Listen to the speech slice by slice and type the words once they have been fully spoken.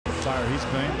player he's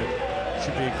been, but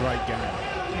should be a great game.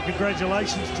 And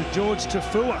congratulations to George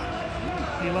Tafua.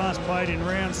 He last played in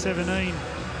round 17,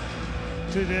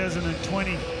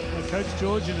 2020. Coach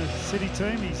George in a city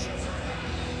team, he's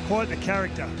quite the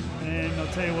character. And I'll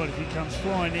tell you what, if he comes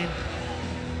flying in,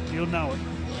 you'll know it.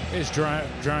 There's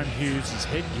Jerome Hughes'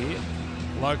 headgear,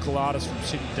 local artist from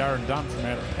Sydney, Darren Dunn from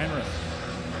out of Penrith.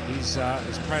 He's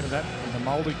painted that in the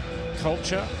Māori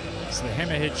culture. It's the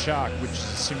hammerhead shark, which is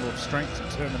a symbol of strength,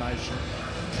 determination,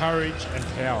 courage and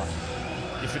power.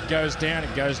 If it goes down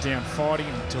fighting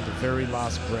until the very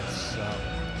last breath. So,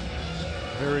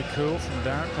 very cool from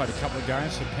Darren. Played a couple of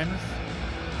games for Penrith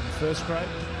in first grade.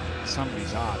 Some of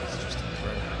his art is just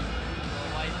incredible.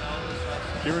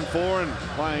 Kieran Foran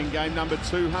playing game number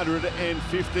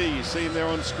 250. You see him there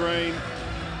on screen.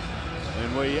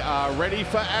 And we are ready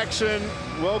for action.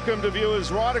 Welcome to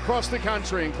viewers right across the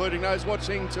country, including those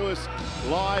watching to us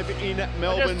live in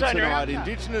Melbourne tonight.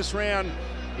 Indigenous round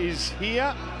is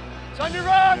here.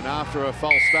 And after a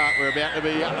false start, we're about to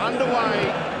be underway.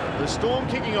 The Storm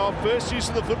kicking off. First use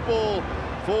of the football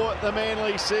for the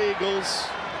Manly Seagulls.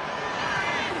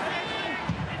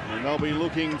 And they'll be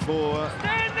looking for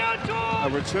a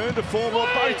return to form, or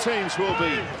both teams will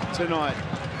be tonight.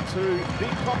 Two big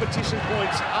competition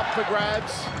points up for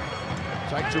grabs.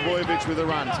 Jake Trbojevic with a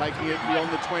run, taking it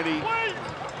beyond the 20.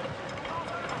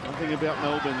 One thing about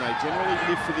Melbourne, they generally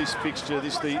live for this fixture.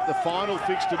 This the final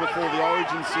fixture before the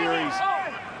Origin series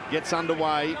gets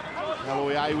underway.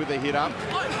 Aloiai with a hit up.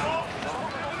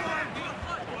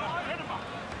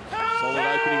 Solid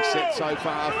opening set so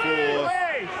far for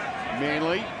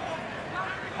Manly.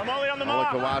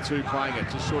 Malakawatu playing it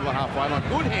just short of the halfway line.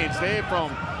 Good hands there from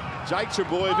Jake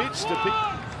Trbojevic to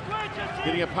pick,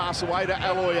 getting a pass away to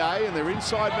Aloiai, and they're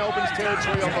inside Melbourne's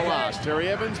territory on the last. Terry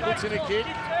Evans puts in a kick.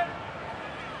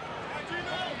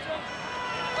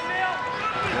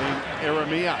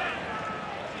 Eremia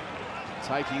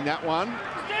taking that one.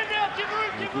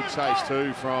 And a good chase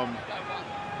too from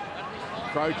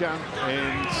Croker,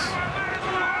 and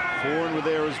Foran were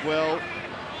there as well.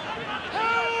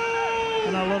 I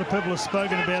know a lot of people have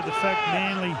spoken about the fact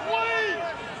Manly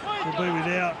will be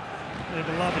without their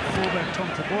beloved fullback Tom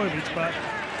Trbojevic, but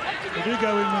they do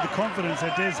go in with the confidence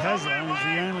that Des Hasler is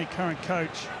the only current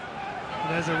coach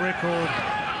that has a record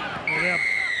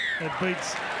that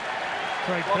beats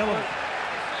Craig Bellamy.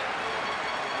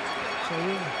 So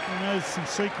he knows some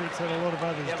secrets that a lot of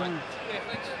others don't.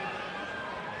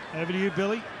 Over to you,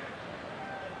 Billy.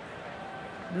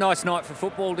 Nice night for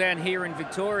football down here in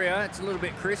Victoria. It's a little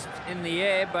bit crisp in the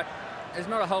air, but there's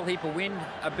not a whole heap of wind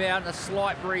about. A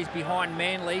slight breeze behind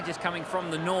Manly, just coming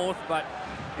from the north, but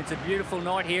it's a beautiful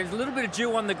night here. There's a little bit of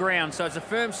dew on the ground, so it's a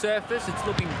firm surface. It's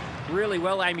looking really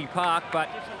well, Amy Park, but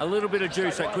a little bit of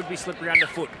dew, so it could be slippery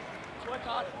underfoot.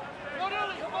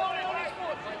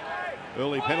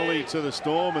 Early penalty to the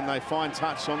Storm, and they find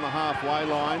touch on the halfway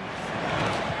line.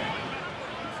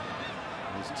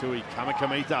 There's Tui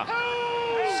Kamakamita.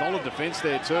 Solid defence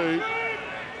there too.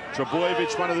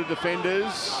 Trbojevic, one of the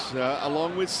defenders,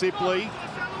 along with Sipley.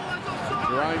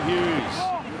 Jerome Hughes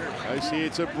goes here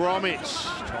to Bromwich.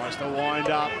 Tries to wind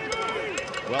up.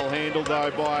 Well handled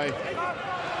though by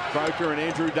Croker, and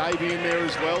Andrew Davey in there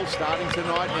as well, starting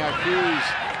tonight. Now Hughes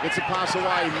gets a pass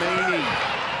away. Meany.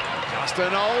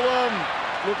 Justin Olam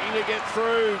looking to get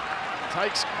through.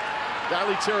 Takes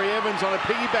Daly Terry Evans on a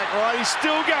piggyback right. He's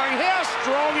still going. How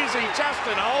strong is he,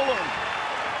 Justin Olam?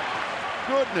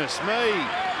 Goodness me.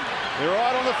 They're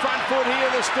right on the front foot here,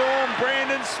 the Storm.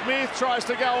 Brandon Smith tries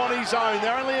to go on his own.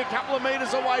 They're only a couple of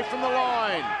metres away from the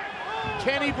line.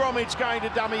 Kenny Bromwich going to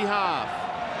dummy half.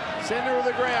 Centre of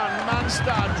the ground,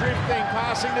 Munster drifting,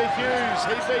 passing to Hughes.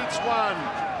 He beats one.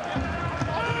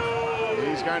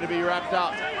 He's going to be wrapped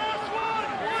up.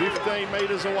 15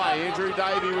 metres away. Andrew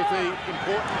Davey with the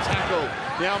important tackle.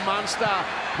 Now Munster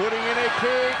putting in a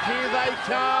kick. Here they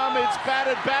come. It's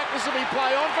batted back. This will be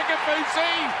play on for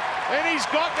Kafusi. And he's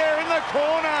got there in the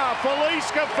corner.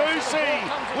 Felice Kafusi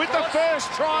with the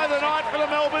first try of the night for the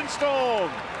Melbourne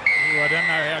Storm. Ooh, I don't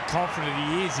know how confident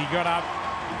he is. He got up.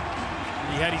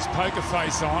 He had his poker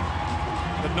face on.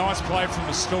 But nice play from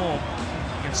the Storm.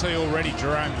 You can see already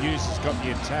Jerome Hughes has got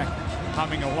the attack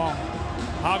humming along.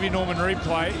 Harvey Norman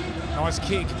replay, nice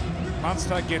kick.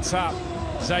 Munster gets up.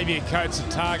 Xavier Coates a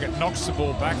target, knocks the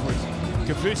ball backwards.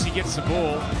 Kafusi gets the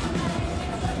ball.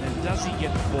 And then does he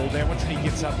get the ball down? Watch when he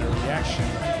gets up, the reaction.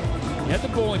 He had the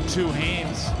ball in two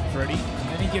hands, Freddie. And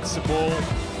then he gets the ball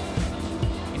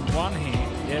in one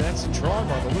hand. Yeah, that's a try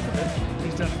by the look of it.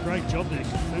 He's done a great job there,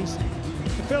 Kafusi.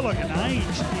 It felt like an age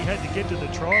he had to get to the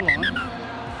try line.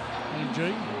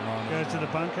 MG goes to the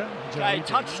bunker. Okay,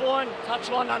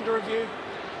 touchline under review.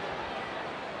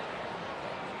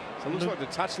 So it looks like the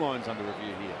touchline's under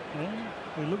review here.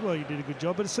 Yeah, it looked like he did a good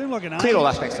job, but it seemed like an Cleared all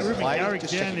aspects of the Ruben play. Garrick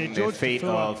Just down checking there. the feet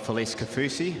of Felice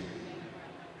Kafusi. He's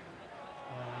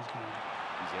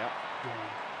out.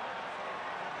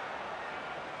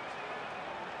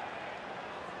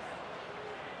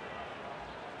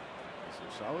 This will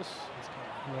show us.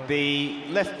 The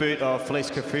left boot of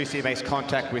Felice Kafusi makes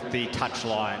contact with the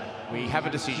touchline. We have a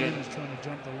decision. He's trying to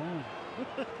jump the line.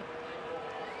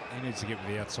 He needs to get with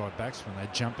the outside backs when they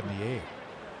jump in the air.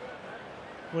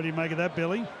 What do you make of that,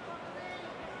 Billy?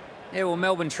 Yeah, well,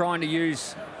 Melbourne trying to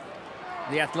use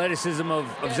the athleticism of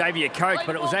Xavier Coates,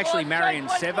 but it was actually Marion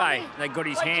Seve that got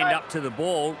his hand up to the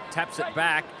ball, taps it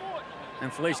back,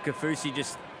 and Felice Kafusi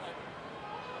just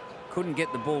couldn't get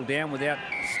the ball down without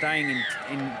staying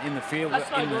in the field.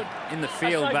 In the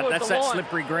field, but that's that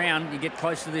slippery ground. You get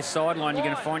close to this sideline, you're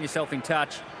going to find yourself in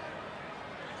touch.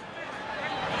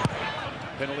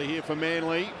 Penalty here for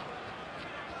Manly.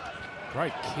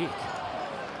 Great kick.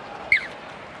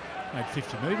 Made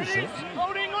 50 metres there.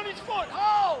 Holding on his foot.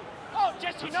 Hold! Oh,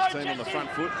 Jesse, no, Team on the Jesse.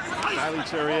 front foot. Bailey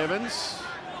Cherry Evans.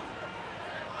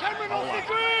 Cameron off the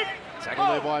grid. Tackled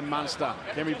there by Munster.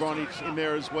 Kemi Bronich in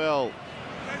there as well.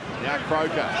 Now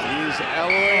Croker. Here's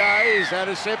Aloy. Is that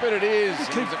a separate? It is.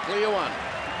 It was a clear one.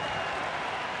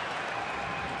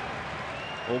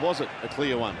 Or was it a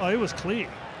clear one? Oh, it was clear.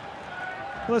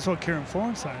 Well, that's what Kieran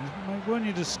Foran's saying. Mate, why don't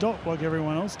you just stop like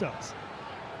everyone else does?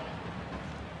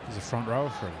 He's a front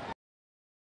rower for him.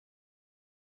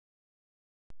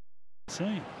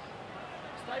 See.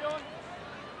 Stay on.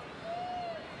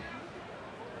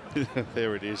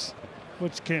 There it is.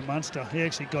 Watch Cam Munster. He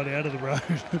actually got out of the road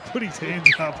and put his hands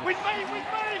up. With me.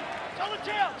 Solid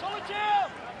down.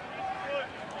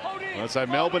 Hold in. Well, so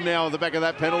Melbourne now on the back of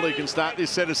that penalty can start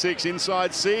this set of 6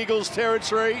 inside Seagulls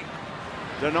territory.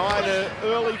 Denied an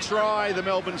early try, the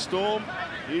Melbourne Storm.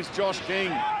 Here's Josh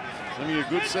King. Having a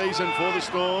good season for the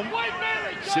Storm.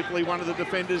 Simply one of the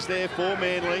defenders there for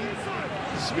Manly.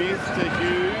 Smith to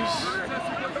Hughes.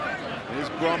 There's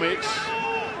Bromwich.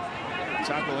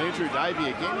 Tackle Andrew Davey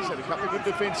again. He's had a couple of good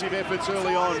defensive efforts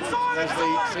early on as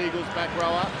the Seagulls back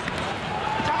rower.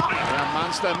 Now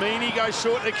Munster. Meaney goes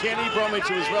short to Kenny Bromwich,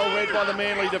 who was well read by the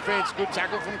Manly defence. Good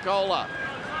tackle from Kohler.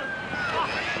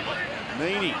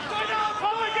 Meaney.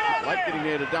 Late getting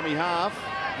there to dummy half.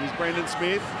 Here's Brendan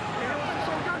Smith.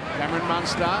 Cameron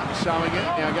Munster showing it.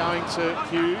 Now going to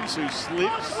Hughes, who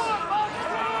slips.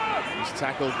 He's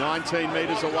tackled 19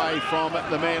 metres away from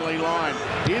the Manly line.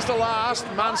 Here's the last.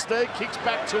 Munster kicks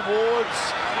back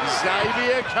towards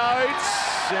Xavier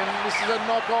Coates. And this is a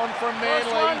knock-on from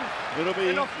Manly. It'll be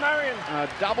a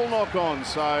double knock-on.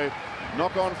 So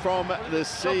knock-on from the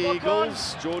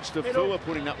Seagulls. George Tafua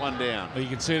putting that one down. Well, you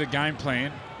can see the game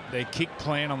plan. Their kick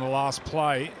plan on the last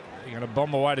play. They're going to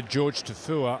bomb away to George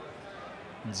Tafua.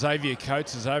 And Xavier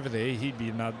Coates is over there. He'd be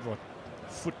another,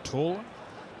 foot taller.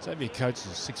 Xavier Coates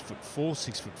is 6'4",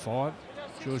 6'5".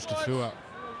 George Tafua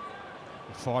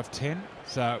 5'10".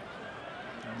 So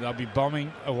they'll be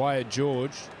bombing away at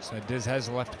George. So Des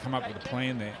Hasler will have to come up with a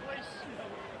plan there.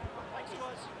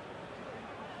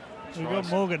 We've got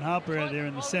Morgan Harper out there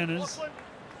in the centres.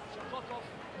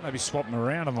 Maybe swap them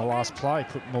around on the last play.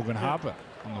 Put Morgan Harper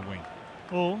on the wing.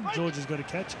 Or George has got to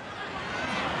catch it.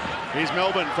 Here's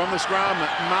Melbourne from the scrum.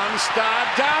 Munster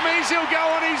dummies. He'll go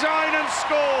on his own and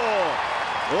score.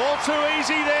 All too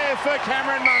easy there for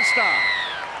Cameron Munster.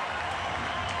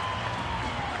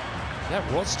 That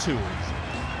was too easy.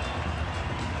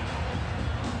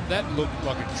 That looked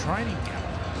like a training camp.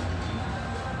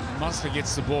 Munster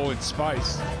gets the ball in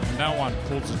space. And no one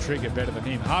pulls the trigger better than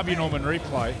him. Harvey Norman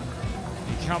replay.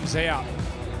 He comes out.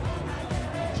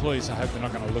 Please, I hope they're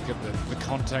not going to look at the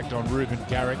contact on Ruben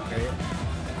Garrick there.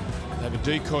 They have a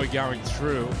decoy going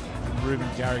through, and Ruben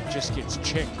Garrick just gets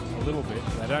checked a little bit.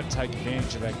 They don't take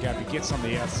advantage of that gap. He gets on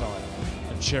the outside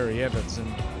of Cherry Evans,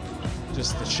 and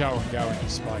just the show and go into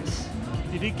space.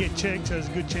 He did get checked, so there's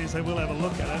a good chance they will have a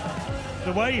look at it.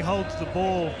 The way he holds the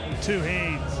ball with 2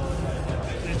 hands,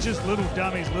 it's just little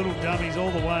dummies all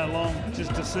the way along,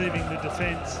 just deceiving the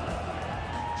defence,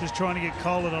 just trying to get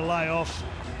Kohler to lay off.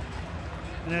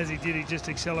 And as he did, he just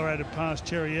accelerated past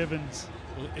Cherry Evans.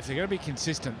 Well, if they're going to be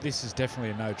consistent, this is definitely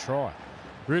a no try.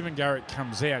 Ruben Garrick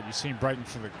comes out. You see him breaking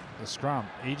for the scrum.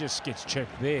 He just gets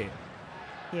checked there.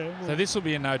 Yeah, well, So this will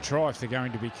be a no try if they're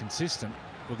going to be consistent.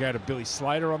 We'll go to Billy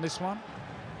Slater on this one.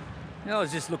 I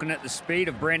was just looking at the speed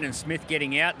of Brendan Smith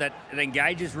getting out. That it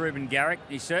engages Ruben Garrick.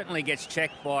 He certainly gets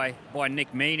checked by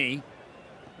Nick Meaney.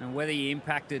 And whether he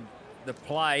impacted the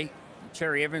play,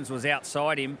 Cherry Evans was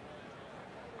outside him.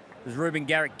 Does Ruben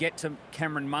Garrick get to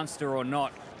Cameron Munster or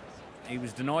not? He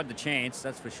was denied the chance,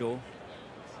 that's for sure.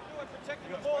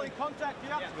 Protecting the ball in contact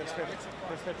here.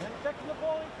 Protecting the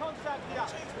ball in contact here.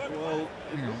 Well,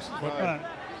 it looks as though...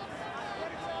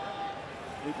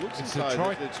 It looks as though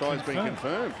the try's been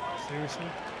confirmed. Seriously?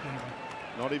 Anyway.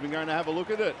 Not even going to have a look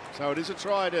at it. So it is a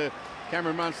try to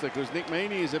Cameron Munster because Nick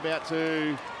Meaney is about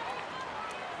to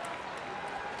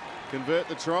convert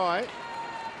the try.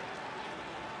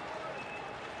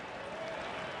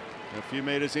 A few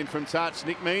metres in from touch,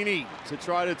 Nick Meaney to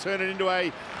try to turn it into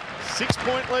a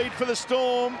 6-point lead for the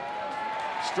Storm.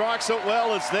 Strikes it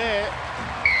well, it's there.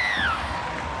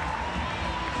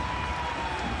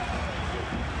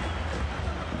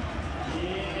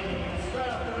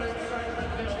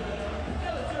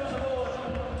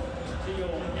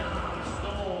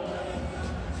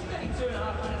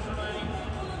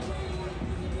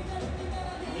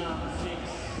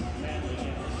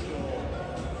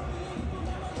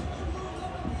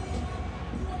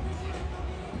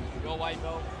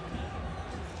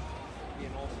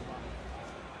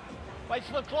 Wait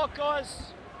for the clock,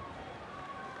 guys.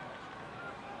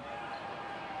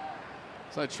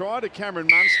 So try to Cameron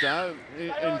Munster,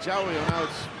 and Joey, I know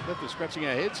it's left us scratching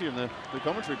our heads here in the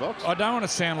commentary box. I don't want to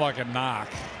sound like a narc,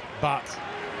 but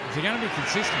if you're going to be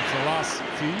consistent for the last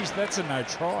few years, that's a no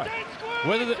try.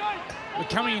 Whether we're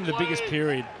coming into the biggest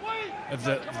period of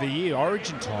the year,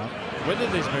 Origin time, whether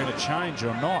there's been a change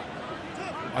or not,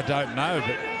 I don't know,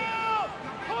 but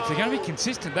if they're going to be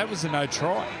consistent, that was a no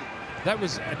try. That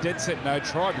was a dead set no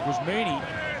try because Meaney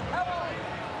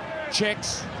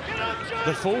checks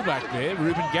the fullback there,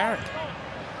 Ruben Garrick.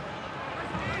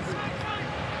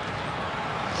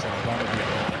 So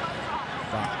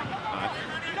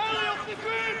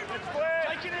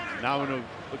no one will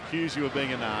accuse you of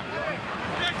being a narc.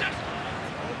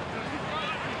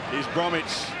 Here's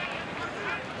Bromwich.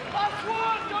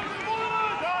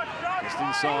 Just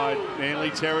inside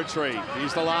Manly territory.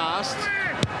 Here's the last.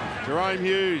 Jerome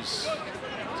Hughes.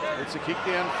 It's a kick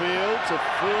downfield to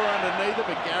Fuller underneath it,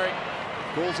 but Garrick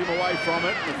calls him away from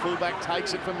it. The fullback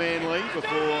takes it for Manly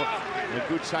before a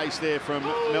good chase there from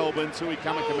Melbourne. Tui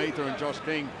Kamikamica and Josh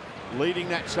King leading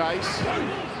that chase.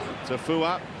 To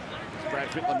Fua, as Brad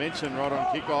Fittler mentioned right on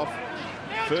kickoff.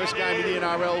 First game in the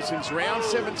NRL since round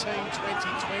 17,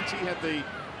 2020. Had the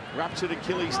ruptured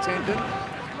Achilles tendon.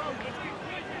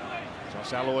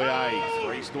 Josh Aloiai,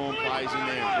 3 Storm players in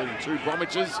there, including 2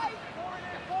 Bromwiches.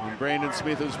 And Brandon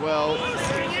Smith as well.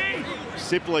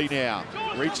 Sipley now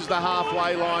reaches the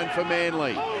halfway line for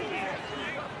Manly.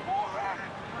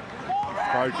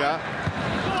 Croker.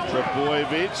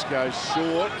 Trebojevic goes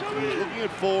short. He was looking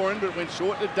at Foran, but went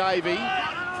short to Davey.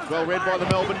 Well read by the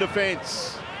Melbourne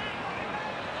defence.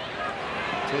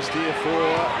 Test here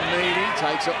for Meaney.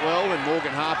 Takes it well, and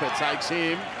Morgan Harper takes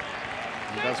him.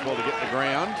 He does well to get the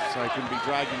ground, so he couldn't be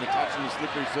dragging the touch on the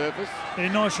slippery surface. A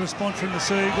nice response from the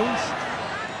Seagulls.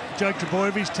 Joe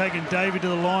Trebojevic taking David to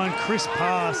the line, crisp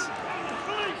pass.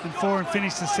 And Foran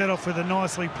finished the set-off with a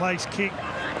nicely placed kick.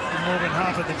 And Morgan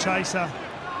Harper, the chaser.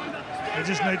 They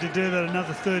just need to do that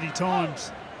another 30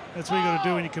 times. That's what you got to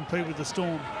do when you compete with the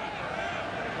Storm.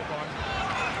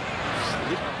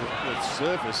 The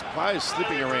surface, players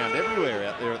slipping around everywhere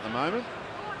out there at the moment.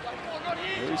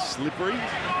 Very slippery.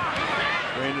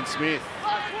 Brandon Smith.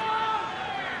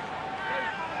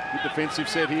 Good defensive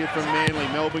set here from Manly.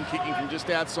 Melbourne kicking from just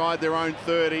outside their own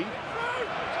 30.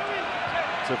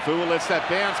 Tafua lets that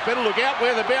bounce. Better look out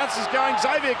where the bounce is going.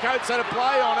 Xavier Coates had a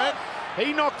play on it.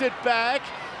 He knocked it back.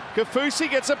 Kafusi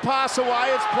gets a pass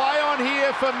away. It's play on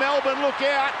here for Melbourne. Look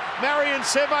out. Marion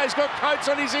Seve's got Coates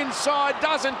on his inside.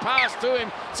 Doesn't pass to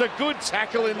him. It's a good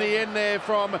tackle in the end there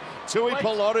from Tui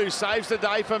Pilotu. Saves the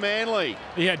day for Manly.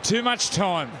 He had too much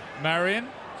time, Marion.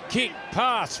 Kick,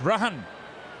 pass, run.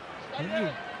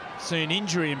 See an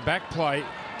injury in back play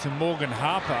to Morgan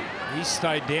Harper. He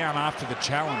stayed down after the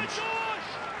challenge.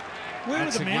 Where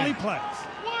were the Manly players?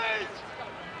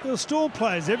 There were Storm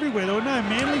players everywhere. There were no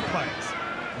Manly players.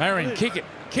 Marion, kick it,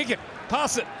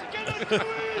 pass it. Look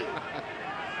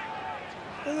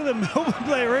at the Melbourne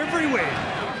player everywhere.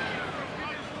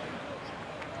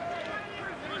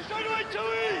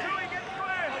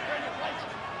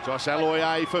 Josh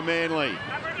Aloiai for Manly.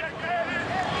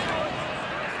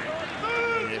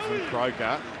 Yeah, from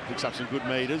Croker. Picks up some good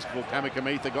metres before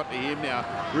Kamikamica got to him. Now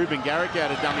Ruben Garrick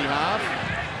out of dummy half.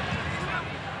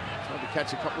 Trying to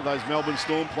catch a couple of those Melbourne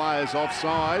Storm players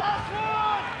offside.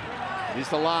 Here's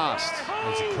the last.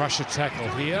 There's a crusher tackle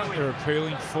here. They're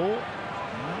appealing for.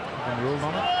 Been ruled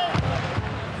on it.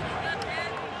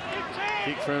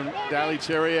 Kick from Daly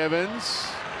Cherry Evans.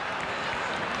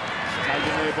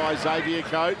 Taken there by Xavier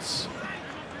Coates.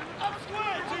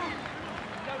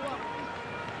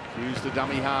 Use the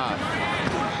dummy half.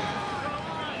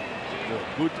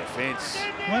 Good defence.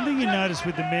 One thing you notice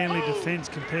with the Manly defence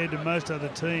compared to most other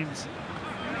teams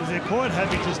is they're quite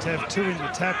happy just to have 2 in the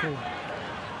tackle.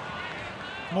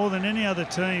 More than any other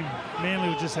team, Manly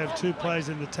will just have 2 players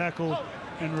in the tackle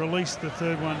and release the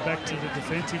third one back to the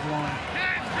defensive line.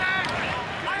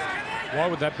 Why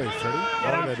would that be, Freddie?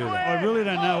 Why would they do that? I really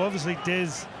don't know. Obviously,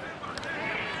 Des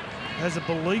has a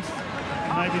belief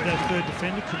maybe that third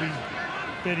defender could be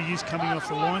better used coming off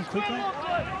the line quickly.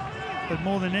 But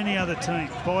more than any other team,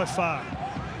 by far,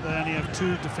 they only have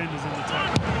 2 defenders in the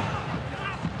tackle.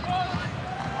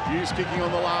 Hughes kicking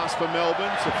on the last for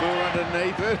Melbourne. Safur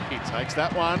underneath it. He takes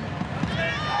that one.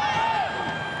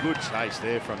 Good chase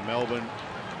there from Melbourne.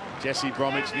 Jesse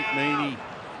Bromwich, Nick Meaney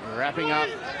wrapping up.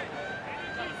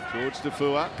 George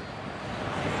Tafua.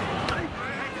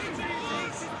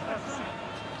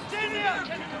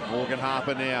 Morgan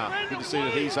Harper now. Good to see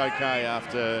that he's okay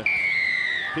after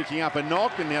picking up a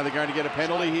knock, and now they're going to get a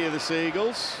penalty here, the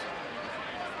Seagulls.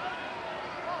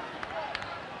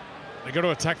 They've got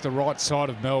to attack the right side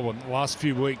of Melbourne. The last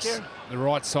few weeks, the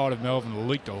right side of Melbourne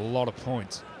leaked a lot of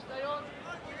points.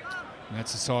 And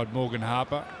that's the side Morgan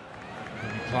Harper.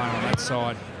 He'll be playing on that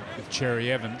side with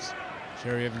Cherry Evans.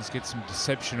 Cherry Evans gets some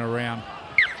deception around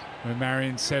where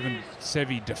Marion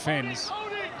Sevi defends.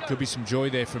 Could be some joy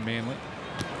there for Manly.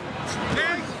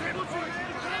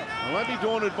 I won't be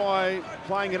daunted by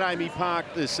playing at Amy Park,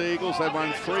 the Seagulls. They've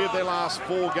won 3 of their last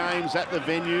 4 games at the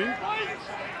venue.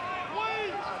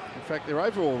 In fact, their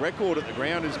overall record at the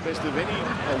ground is best of any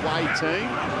away team.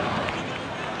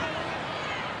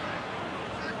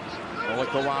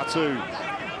 Olakawatu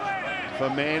for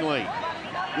Manly.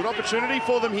 Good opportunity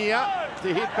for them here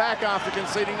to hit back after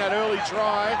conceding that early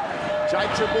try.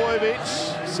 Jake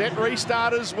Trbojevic, set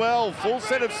restart as well. Full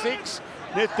set of 6.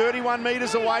 They're 31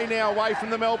 metres away now, away from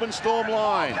the Melbourne Storm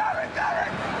line.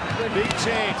 Big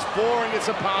chance. Boring, it's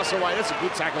a pass away. That's a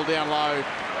good tackle down low.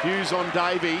 Hughes on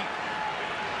Davey.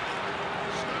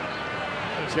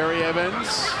 Cherry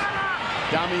Evans,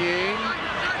 dummying.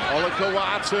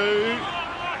 Olakawatu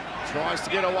tries to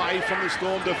get away from the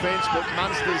Storm defence, but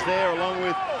Munster's there along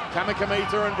with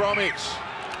Kamakamita and Bromwich.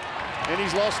 And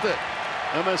he's lost it.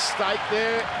 A mistake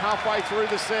there halfway through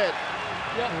the set.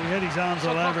 Well, he had his arms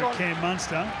all over at Cam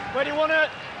Munster. Where do you want it?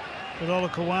 But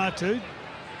Olakawatu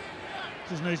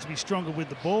just needs to be stronger with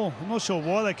the ball. I'm not sure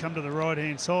why they come to the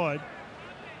right-hand side.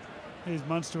 Here's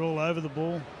Munster all over the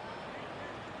ball.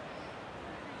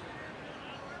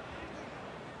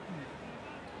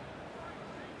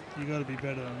 You got to be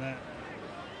better than that.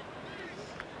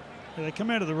 Yeah, they come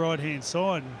out of the right-hand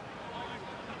side.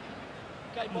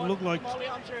 It looked like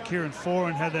Kieran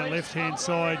Foran had that left-hand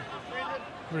side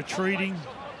retreating.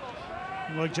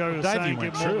 Like Joe was saying,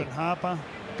 get Morgan Harper.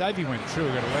 Davey went through,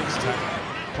 got a legs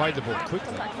tackle, played the ball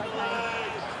quickly.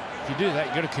 If you do that,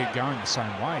 you've got to keep going the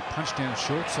same way. Punch down the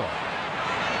short side.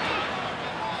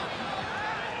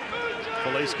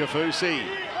 Felice Kafusi.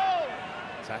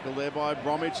 Tackled there by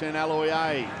Bromwich and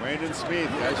Aloye. Brandon Smith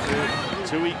goes to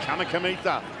Tui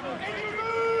Kamakamita.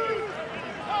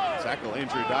 Tackle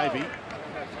Andrew Davey.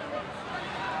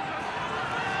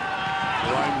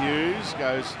 Jerome Hughes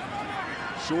goes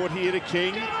short here to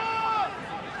King.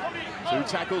 2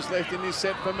 tackles left in this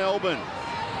set for Melbourne.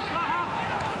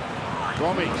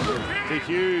 Bromwich to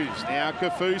Hughes, now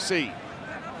Kafusi.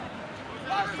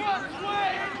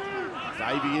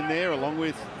 Davey in there along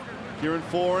with Kieran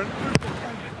Foran.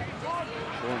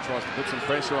 Foran tries to put some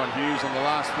pressure on Hughes on the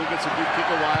last flick. It's a good kick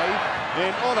away.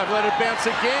 And, oh, they've let it bounce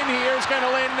again here. It's going to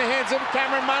land in the hands of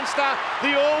Cameron Munster.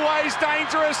 The always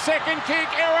dangerous second kick.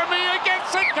 Eremia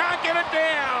gets it, can't get it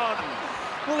down.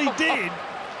 Well, he did.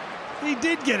 He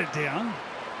did get it down.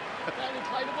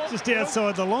 Just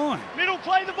outside the line. Middle,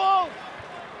 play the ball.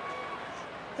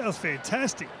 That was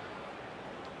fantastic.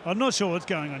 I'm not sure what's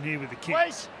going on here with the kicks.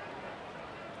 Wait.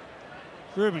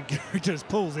 Ruben Gary just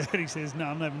pulls out. He says, no,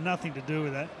 I'm having nothing to do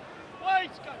with that.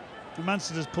 Wait. The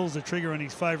Munster just pulls the trigger on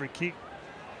his favourite kick.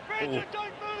 Brandon, don't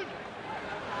move.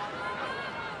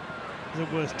 Is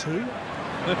it worth 2?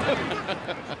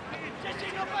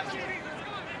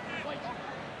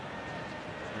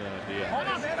 Oh dear.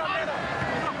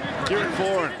 Kieran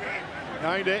Foran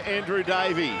going to Andrew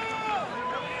Davey.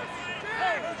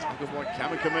 Look at what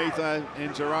Kamakamita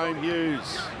and Jerome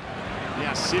Hughes.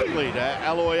 Now Sipley to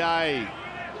Aloye.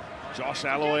 Josh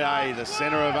Aloye, the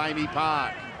centre of Amy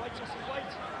Park.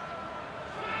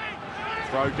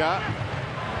 Croker.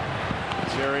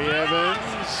 Jerry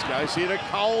Evans goes here to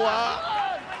Kohler.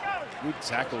 Good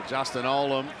tackle, Justin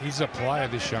Olam. He's a player,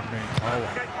 this young man,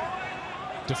 Kohler.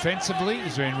 Defensively,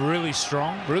 he's been really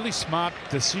strong, really smart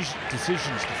decisions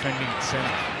defending at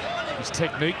centre. His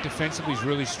technique defensively is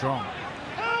really strong.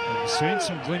 We've seen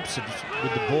some glimpses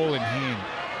with the ball in hand.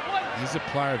 He's a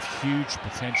player of huge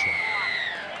potential.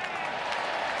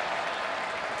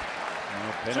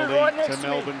 Penalty to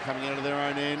Melbourne coming out of their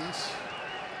own ends.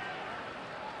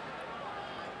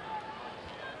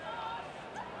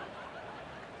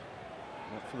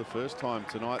 Not for the first time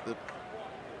tonight that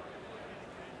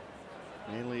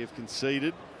Manly have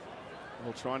conceded.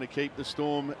 While trying to keep the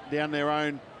Storm down their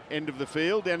own end of the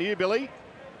field. Down to you, Billy.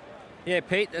 Yeah,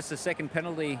 Pete, that's the second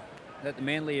penalty that the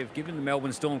Manly have given the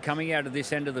Melbourne Storm coming out of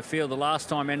this end of the field. The last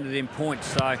time ended in points,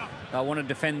 so they want to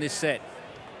defend this set.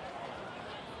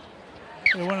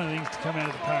 Yeah, one of the things to come out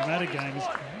of the Parramatta game is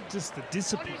just the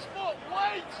discipline.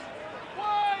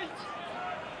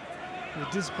 The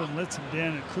discipline lets them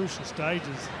down at crucial stages.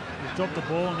 They've dropped the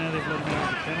ball, now they've let them out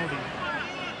of the penalty.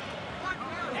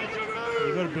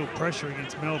 You've got to build pressure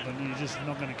against Melbourne, and you're just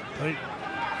not going to compete.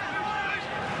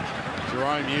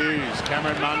 Jerome Hughes,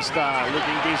 Cameron Munster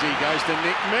looking busy, goes to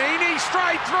Nick Meaney,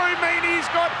 straight through. Meaney's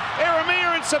got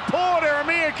Eremia in support.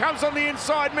 Eremia comes on the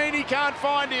inside, Meaney can't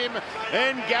find him,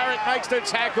 and Garrett makes the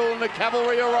tackle, and the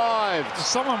cavalry arrived.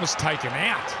 Someone was taken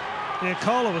out. Yeah,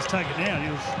 Kohler was taken out.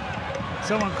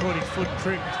 Someone caught his foot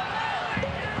pricked.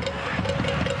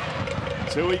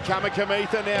 Tui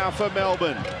Kamikamica now for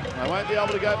Melbourne. They won't be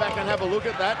able to go back and have a look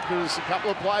at that because a couple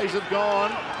of plays have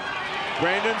gone.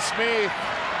 Brandon Smith,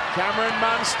 Cameron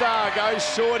Munster goes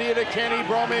short here to Kenny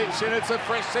Bromwich, and it's a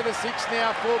fresh set of 6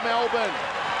 now for Melbourne.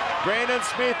 Brandon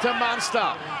Smith to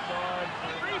Munster.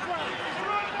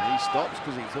 He stops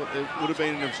because he thought there would have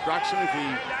been an obstruction if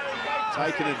he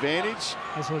taken advantage.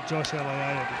 That's what Josh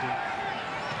Allier had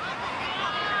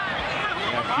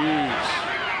Now to do. Hughes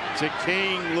to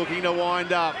King, looking to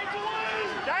wind up.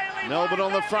 Melbourne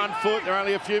on the front foot. They're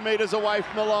only a few metres away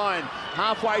from the line.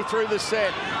 Halfway through the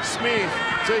set. Smith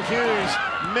to Hughes.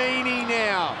 Meaney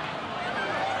now.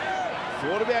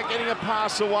 Thought about getting a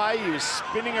pass away. He was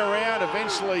spinning around.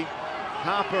 Eventually,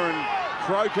 Harper and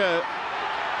Croker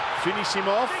finish him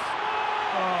off.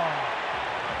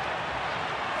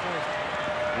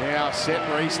 Now set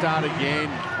and restart again.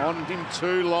 On him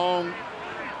too long.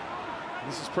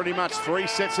 This is pretty much 3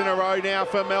 sets in a row now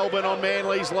for Melbourne on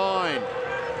Manly's line.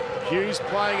 Hughes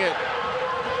playing it.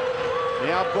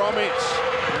 Now Bromwich.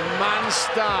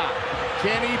 Munster.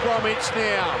 Kenny Bromwich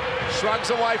now. Shrugs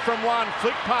away from one.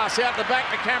 Flick pass out the back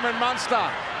to Cameron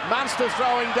Munster. Munster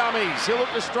throwing dummies. He'll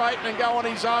look to straighten and go on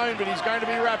his own, but he's going to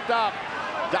be wrapped up.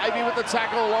 Davey with the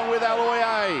tackle along with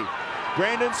Aloye.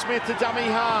 Brandon Smith to dummy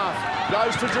half.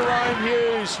 Goes to Jerome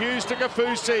Hughes. Hughes to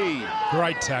Kafusi.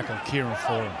 Great tackle, Kieran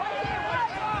Foran.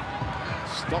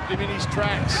 Stopped him in his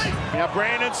tracks. Now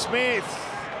Brandon Smith.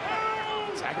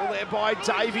 Tackle there by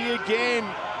Davey again.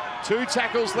 2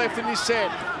 tackles left in this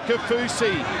set.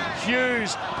 Kafusi.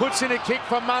 Hughes puts in a kick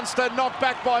for Munster. Knocked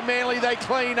back by Manly. They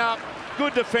clean up.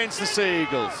 Good defence, the Sea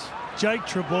Eagles. Jake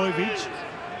Trbojevic,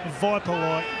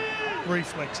 Viper-like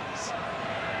reflexes.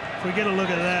 If we get a look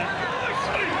at that,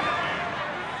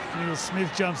 little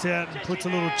Smith jumps out and puts a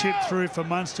little chip through for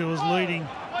Munster, who was leading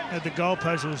at the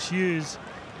goalpost. It was Hughes.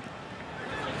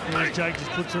 And Jake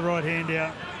just puts the right hand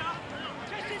out.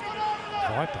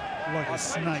 Viper. Like a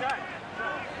snake.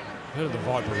 Heard of the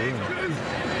Viper room.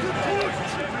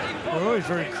 We're always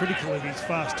very critical of his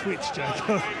fast twitch,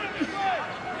 Jacob.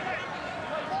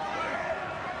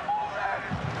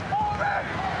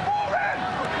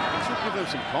 Should give them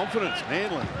some confidence,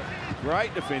 Manly.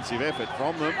 Great defensive effort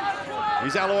from them.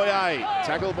 Here's Aloye,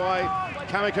 tackled by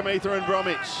Kamikamica and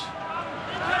Bromwich.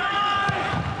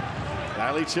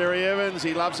 Daly Cherry Evans,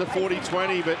 he loves a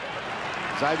 40-20, but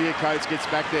Xavier Coates gets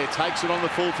back there, takes it on the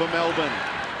full for Melbourne,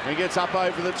 and gets up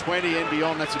over the 20 and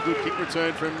beyond. That's a good kick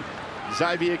return from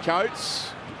Xavier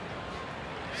Coates.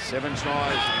 7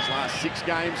 tries in his last 6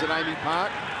 games at Amy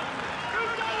Park.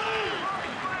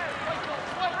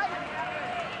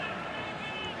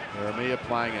 Eremia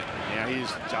playing it. Now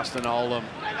here's Justin Olam.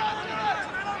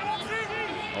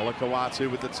 Olakawatu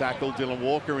with the tackle. Dylan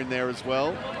Walker in there as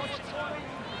well.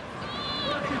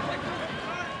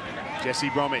 Jesse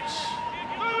Bromwich.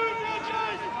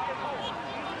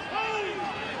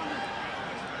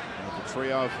 The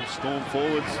trio of Storm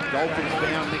forwards. Dolphins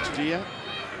bound next year.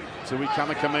 Tui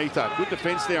Kamikamica. Good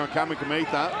defence there on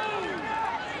Kamikamica.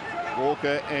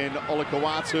 Walker and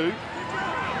Olakawatu.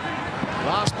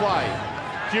 Last play.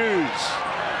 Hughes.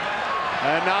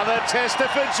 Another tester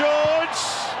for George.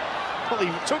 Well,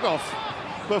 he took off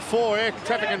before air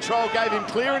traffic control gave him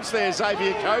clearance there,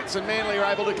 Xavier Coates, and Manly were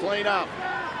able to clean up.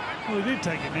 Well, we did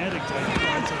take him out of Xavier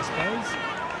Coates, I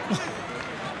suppose.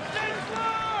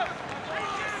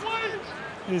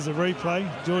 Here's a replay.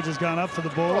 George has gone up for the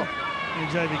ball,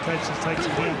 and Xavier Coates just takes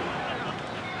him down.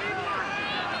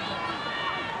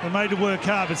 They're made to work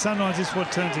hard, but sometimes this is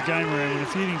what turns a game around when a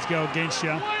few things go against you.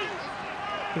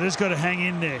 But they've just got to hang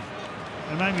in there.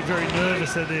 They made me very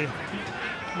nervous that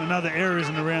another error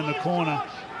isn't around the corner.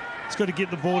 It's got to get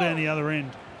the ball down the other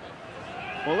end.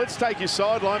 Well, let's take your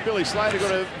sideline. Billy Slater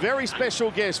got a very special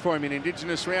guest for him in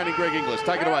Indigenous round in Greg Inglis.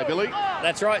 Take it away, Billy.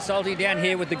 That's right, Salty, down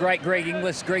here with the great Greg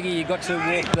Inglis. Greggy, you got to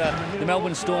walk the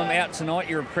Melbourne Storm out tonight.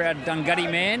 You're a proud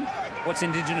Dungutty man. What's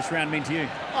Indigenous round mean to you?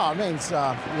 Oh, it means,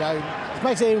 it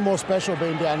makes it even more special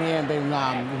being down here and being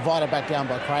invited back down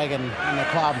by Craig and the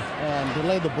club. And to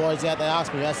lead the boys out, they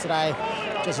asked me yesterday.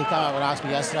 Jesse came up and asked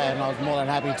me yesterday, and I was more than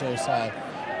happy to. So,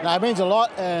 no, it means a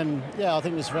lot, and yeah, I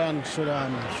think this round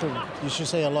you should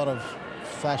see a lot of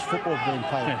flash football being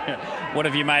played. What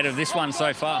have you made of this one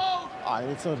so far?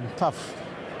 It's a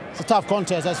tough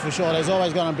contest, that's for sure. There's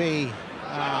always going to be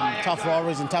tough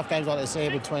rivalries and tough games like this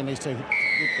here between these two,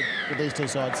 with these two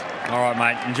sides. All right,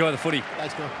 mate. Enjoy the footy.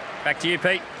 Thanks, Bill. Back to you,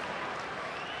 Pete.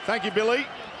 Thank you, Billy.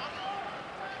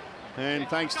 And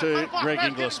thanks to Greg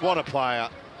Inglis. What a player.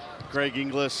 Greg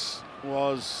Inglis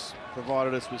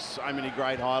provided us with so many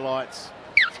great highlights.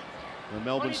 The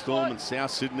Melbourne Storm and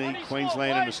South Sydney,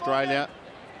 Queensland and Australia.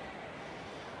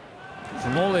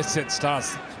 From all their set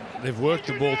starts, they've worked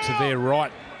the ball to their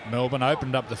right. Melbourne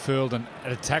opened up the field and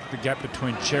attacked the gap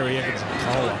between Cherry Evans and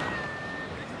Kohler.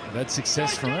 They've had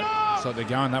success from it, so they're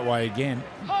going that way again.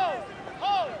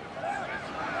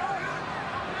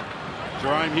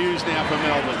 Jerome Hughes now for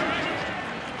Melbourne.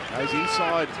 Goes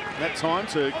inside that time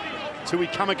to Tui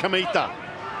Kamikamica.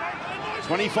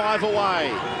 25 away.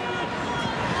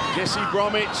 Jesse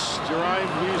Bromwich, Jerome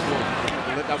Hughes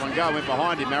will let that one go. Went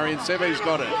behind him. Marion Seve's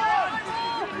got it.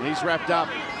 And he's wrapped up.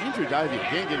 Andrew Davey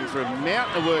again getting through a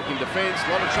mountain of work in defence. A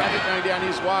lot of traffic going down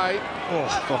his way.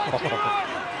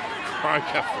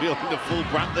 Croker feeling the full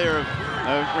brunt there of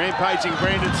rampaging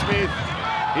Brandon Smith.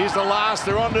 Here's the last.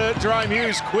 They're on to Jerome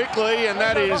Hughes quickly, and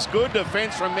that is good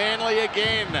defence from Manly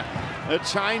again. A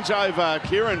changeover.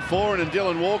 Kieran Foran and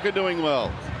Dylan Walker doing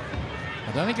well.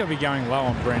 I don't think I'll be going low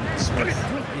on Brandon Smith.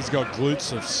 He's got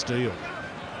glutes of steel.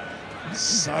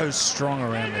 So strong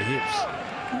around the hips.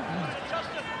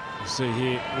 You see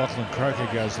here, Lachlan Croker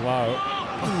goes low.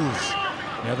 Oof.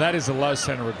 Now that is a low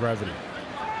centre of gravity.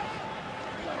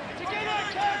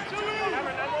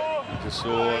 Just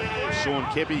saw Sean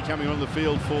Kepi coming on the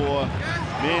field for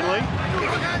Manly.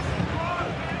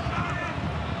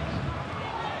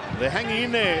 They're hanging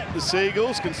in there, the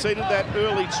Seagulls. Conceded that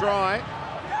early try.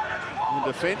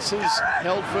 The defence has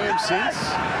held firm since.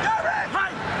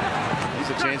 Here's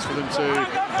a chance for them to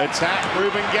attack.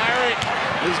 Ruben Garrick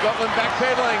has got them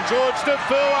backpedaling. George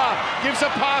Tafua gives a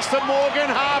pass to Morgan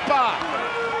Harper.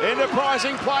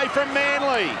 Enterprising play from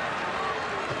Manly.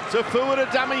 Tafua to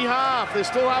dummy half. They're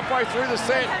still halfway through the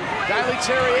set. Daly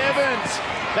Terry Evans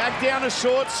back down the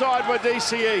short side by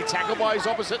DCE. Tackled by his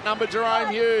opposite number, Jerome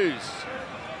Hughes.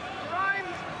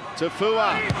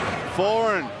 Tafua,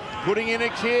 Foran putting in a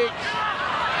kick.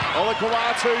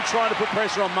 Olakawatu trying to put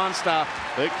pressure on Munster,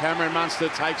 but Cameron Munster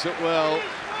takes it well.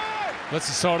 That's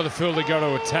the side of the field they go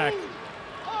to attack.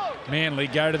 Manly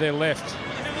go to their left.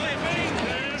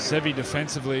 Sevi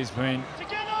defensively has been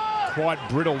quite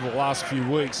brittle the last few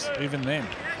weeks, even then.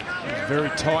 It was very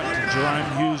tight to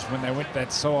Jerome Hughes when they went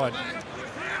that side.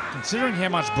 Considering how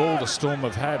much ball the Storm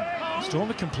have had, Storm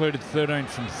have completed 13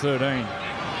 from 13,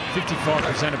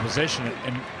 55% of possession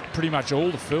and pretty much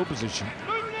all the field position.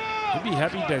 He'd be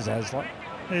happy, Des Hasler.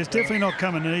 Yeah, it's definitely not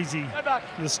coming easy,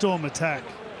 the Storm attack.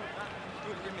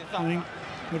 I think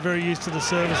we're very used to the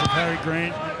service of Harry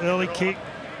Grant. Early kick.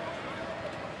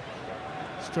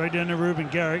 Straight down to Ruben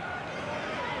Garrick.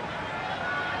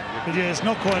 But yeah, it's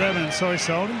not quite happening. Sorry,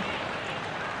 Soldy.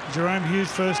 Jerome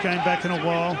Hughes, first game back in a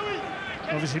while.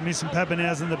 Obviously missing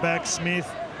Papenhuyzen in the back, Smith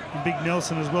and Big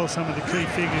Nelson as well, some of the key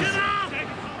figures.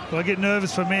 But I get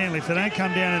nervous for Manly. If they don't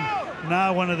come down and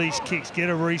nail one of these kicks, get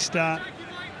a restart.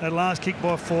 That last kick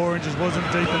by 4 inches wasn't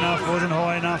deep enough, wasn't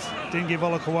high enough. Didn't give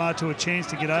Olakawatu a chance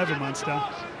to get over Munster.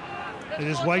 They're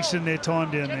just wasting their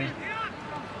time down there.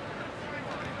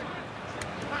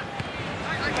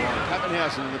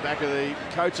 Papenhuyzen in the back of the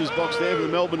coach's box there for the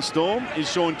Melbourne Storm is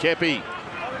Sean Kepi.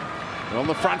 They're on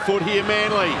the front foot here,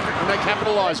 Manly, and they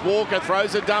capitalise. Walker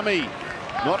throws a dummy.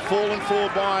 Not fallen for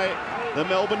by the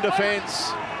Melbourne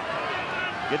defence.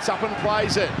 Gets up and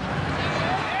plays it.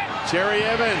 Cherry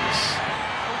Evans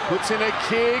puts in a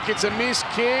kick. It's a missed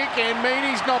kick, and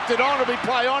Meany's knocked it on. It'll be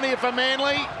play on here for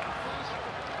Manly.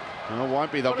 No, it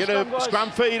won't be. They'll get a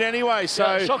scrum feed anyway,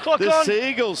 so the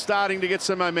Seagulls starting to get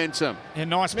some momentum. Yeah,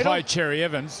 nice play, Cherry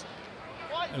Evans.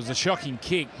 It was a shocking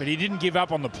kick, but he didn't give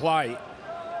up on the play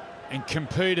and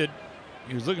competed.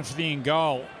 He was looking for the in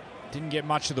goal Didn't get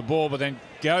much of the ball, but then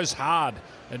goes hard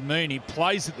at Mooney,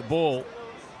 plays at the ball,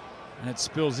 and it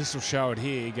spills. This will show it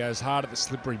here. He goes hard at the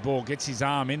slippery ball, gets his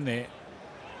arm in there,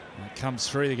 and it comes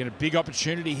through. They get a big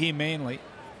opportunity here, Manly.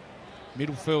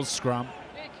 Middle field scrum.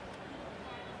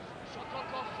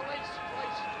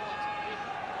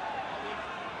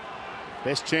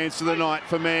 Best chance of the night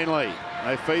for Manly.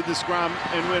 They feed the scrum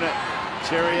and win it.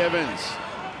 Cherry Evans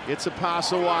gets a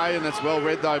pass away, and that's well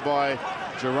read though by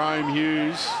Jerome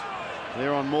Hughes.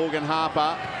 There on Morgan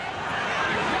Harper.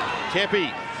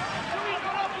 Kepi.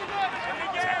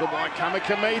 Tackled by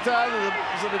Kamakamita.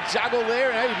 There's a juggle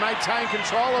there, and he maintained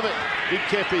control of it. Big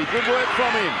Kepi. Good work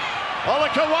from him.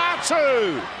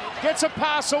 Olakawatu gets a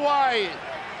pass away.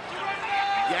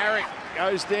 Garrick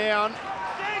goes down.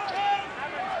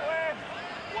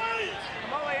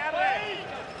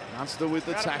 Munster with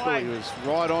the tackle. He was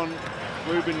right on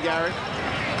Ruben Garrick.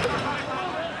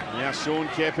 Now Sean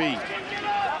Kepi.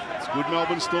 It's good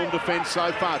Melbourne Storm defence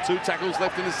so far. 2 tackles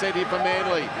left in the set here for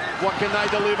Manly. What can they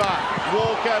deliver?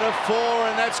 Walker to 4,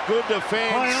 and that's good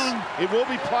defence. It will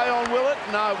be play on, will it?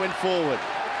 No, it went forward.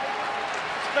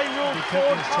 It's been ruled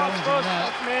forward pass for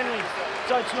us, Manly.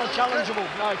 So it's not challengeable.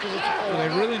 No, because it's forward. Well,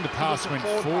 they're ruling the pass went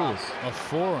forward of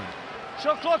 4.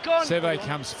 Shot clock on. Seve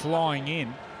comes flying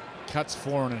in, cuts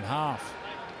 4.5.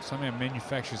 Somehow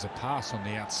manufactures a pass on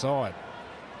the outside.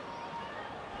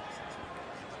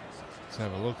 Let's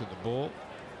have a look at the ball.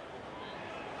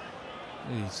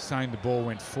 He's saying the ball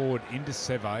went forward into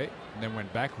Seve and then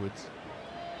went backwards.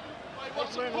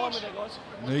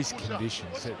 These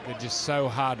conditions, they're just so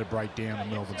hard to break down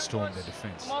the Melbourne Storm, their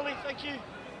defence. Molly, thank you.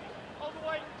 Hold the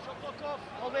weight. Shot clock off.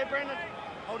 Hold there, Brendan.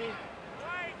 Hold in.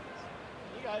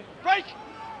 There you go. Break!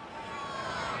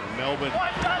 And Melbourne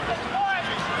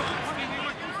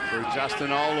through Justin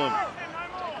Olam.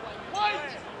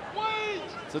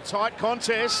 It's a tight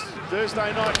contest.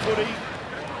 Thursday night footy.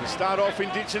 We start off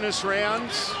Indigenous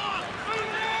rounds.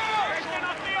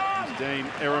 Dean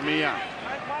Eremia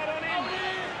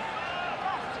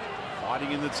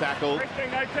fighting in the tackle.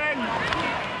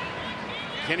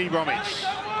 Kenny Bromwich.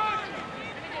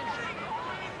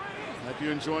 Hope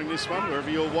you're enjoying this one wherever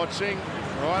you're watching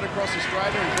right across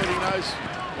Australia, including those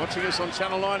watching us on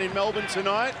Channel 9 in Melbourne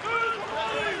tonight.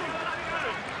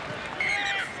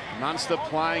 Munster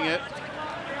playing it.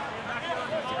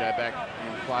 Have to go back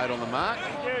and play it on the mark.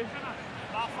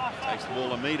 Takes the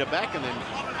ball a metre back and then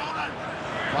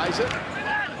plays it.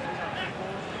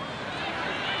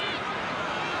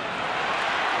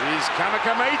 Here's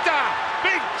Kamakamita.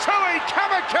 Big Tui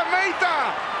Kamakamita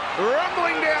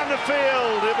rumbling down the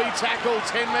field. He'll be tackled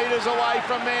 10 metres away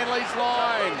from Manly's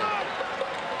line.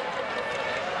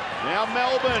 Now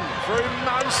Melbourne through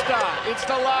Munster. It's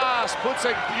the last. Puts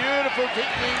a beautiful kick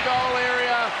in goal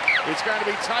area. It's going to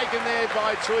be taken there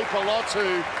by Tui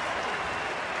Polotu.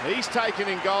 He's taken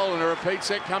in goal, and a repeat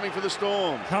set coming for the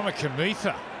Storm.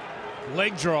 Kamakamita.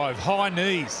 Leg drive, high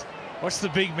knees. Watch the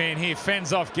big man here.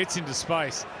 Fends off, gets into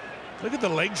space. Look at the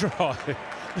leg drive.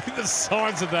 Look at the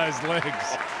size of those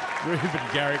legs. Ruben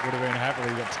Garrick would have been happy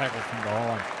he got tackled from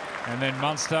behind. And then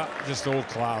Munster, just all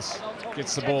class.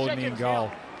 Gets the ball in the in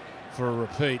goal for a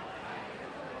repeat.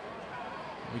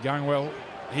 We're going well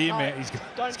here, man. He's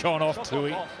gone off to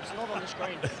it. It's not on the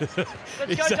screen.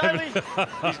 Let's go, Daly.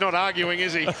 He's not arguing,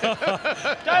 is he? Daly.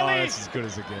 Oh, that's as good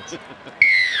as it gets. It's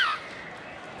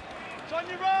on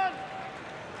your run.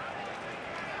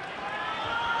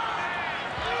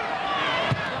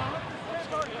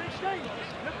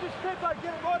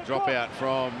 Drop out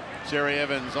from Jerry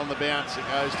Evans on the bounce. It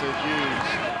goes to Hughes.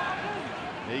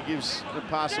 He gives the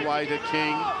pass away to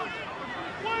King.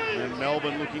 And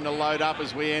Melbourne looking to load up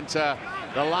as we enter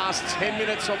the last 10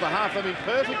 minutes of the half. I mean,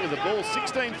 perfect with the ball.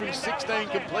 16 from 16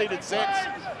 completed sets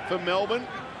for Melbourne.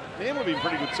 Them have been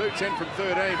pretty good too, 10 from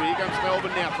 13. But here comes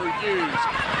Melbourne now through Hughes.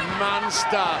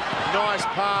 Munster, nice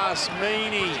pass.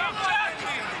 Meany.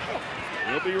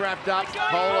 He'll be wrapped up.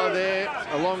 Polo there,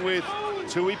 along with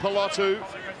Tui Polotu,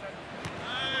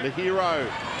 the hero.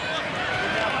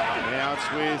 Now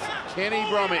it's with Kenny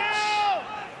Bromwich.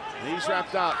 He's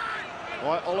wrapped up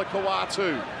by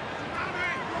Olakawatu.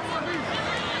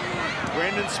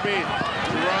 Brendan Smith,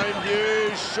 Jerome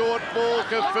Hughes, short ball,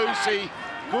 Kafusi,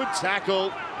 good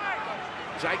tackle.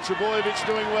 Jake Trbojevic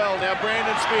doing well. Now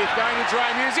Brandon Smith going to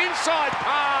Jerome Hughes, inside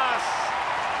pass.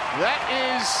 That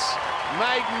is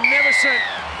magnificent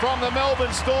from the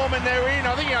Melbourne Storm, and they're in.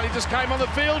 I think he only just came on the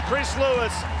field. Chris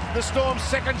Lewis, the Storm's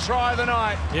second try of the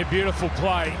night. Yeah, beautiful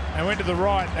play. They went to the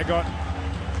right. They got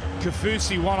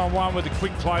Kafusi one-on-one with a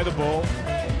quick play of the ball,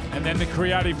 and then the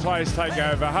creative players take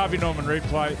over. Harvey Norman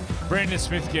replay. Brandon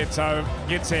Smith gets out.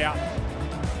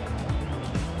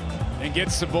 and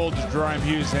gets the ball to Jerome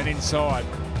Hughes and inside.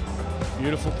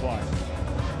 Beautiful play.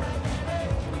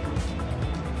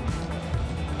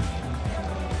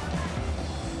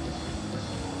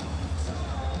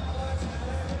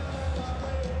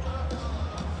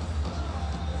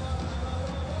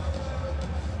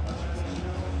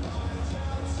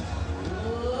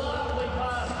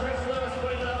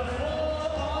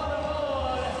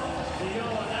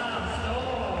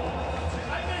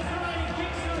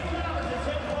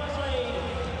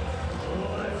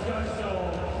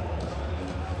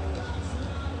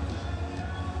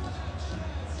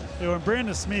 Yeah, when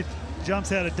Brandon Smith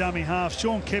jumps out of dummy half,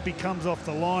 Sean Kepi comes off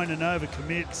the line and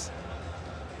overcommits.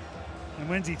 And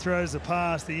when he throws the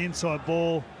pass, the inside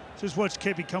ball, just watch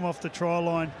Kepi come off the try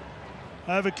line,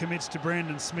 overcommits to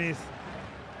Brandon Smith,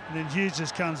 and then Hughes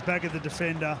just comes back at the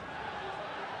defender,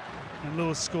 and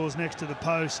Lewis scores next to the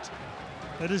post.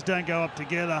 They just don't go up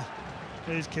together.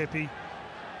 There's Kepi.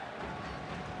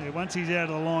 Yeah, once he's out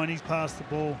of the line, he's past the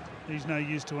ball. He's no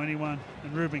use to anyone.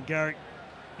 And Ruben Garrick,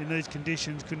 in these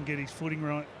conditions, couldn't get his footing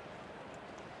right.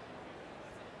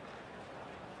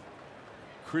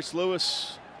 Chris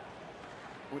Lewis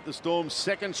with the Storm's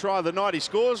second try of the night. He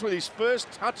scores with his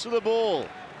first touch of the ball.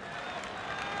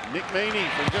 Nick Meaney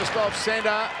from just off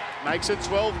centre makes it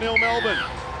 12-0 Melbourne.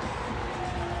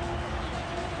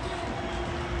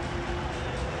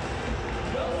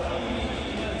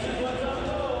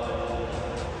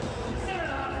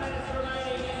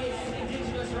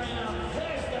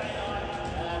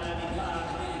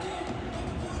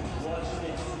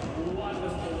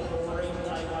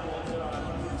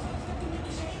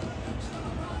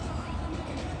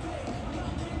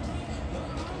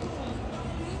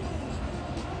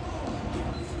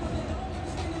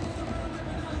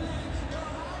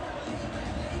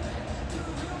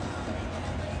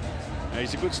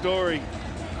 He's a good story.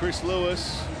 Chris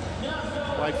Lewis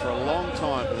played for a long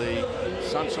time for the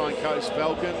Sunshine Coast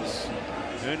Falcons.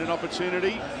 Earned an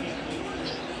opportunity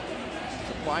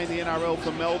to play in the NRL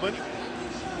for Melbourne.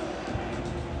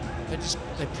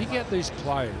 They pick out these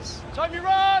players Time you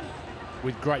run!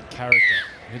 with great character,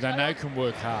 who they know can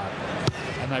work hard,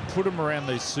 and they put them around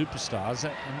these superstars,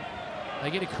 and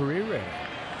they get a career out of it.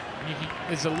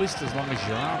 There's a list as long as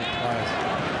your arm of players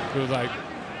who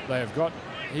they have got.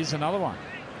 Here's another one.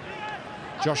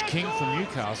 Josh King from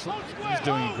Newcastle. He's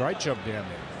doing a great job down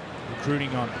there,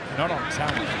 recruiting on, not on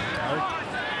talent, character.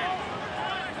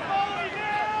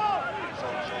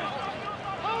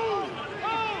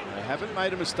 They haven't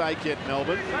made a mistake yet,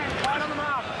 Melbourne.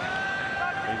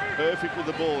 Been perfect with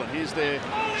the ball, and here's their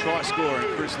try scorer,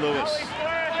 Chris Lewis.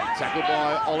 Tackled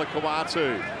by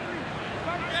Olakawatu.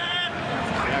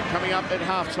 Now, coming up at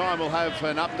half-time, we'll have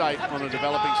an update on a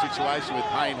developing situation with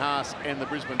Payne Haas and the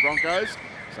Brisbane Broncos.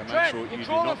 So make sure you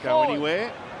do not go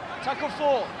anywhere. Tackle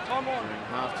 4. Time on. During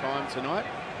half-time tonight.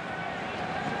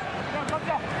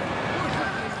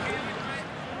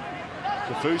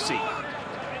 Kafusi.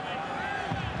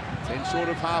 10 short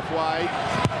of halfway.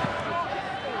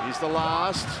 Here's the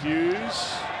last.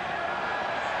 Hughes.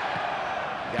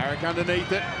 Garrick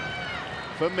underneath it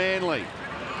for Manly.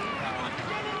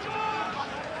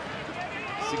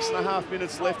 6.5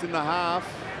 minutes left in the half.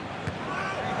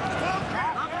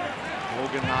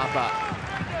 Morgan Harper.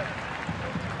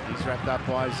 He's wrapped up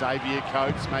by Xavier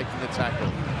Coates making the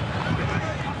tackle.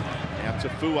 Now to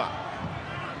Fua.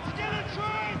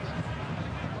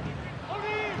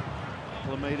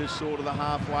 Couple of metres short of the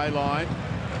halfway line.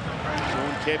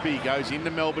 Sean Kepi goes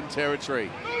into Melbourne territory.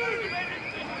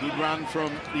 Good run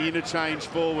from the interchange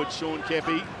forward, Sean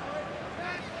Kepi.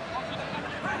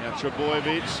 Now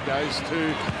Trebojevic goes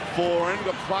to Foran,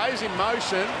 got players in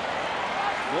motion.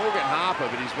 Morgan Harper,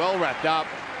 but he's well wrapped up.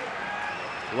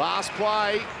 Last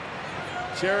play,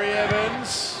 Cherry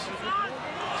Evans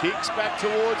kicks back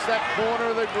towards that corner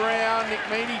of the ground. Nick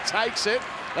Meaney takes it.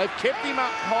 They've kept him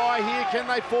up high here. Can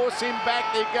they force him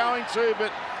back? They're going to,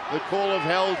 but the call of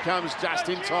held comes just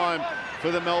in time for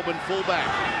the Melbourne fullback.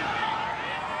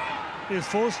 He was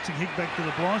forced to kick back to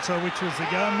the blindside, which was the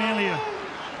go. Manly are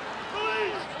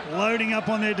loading up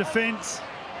on their defence.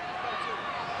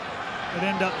 It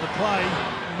ended up the play.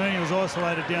 Meaney was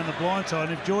isolated down the blindside,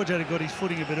 and if George had got his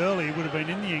footing a bit early, he would have been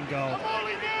in the end goal.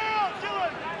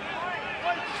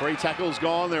 3 tackles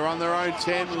gone. They're on their own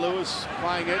 10. Lewis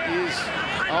playing it. Here's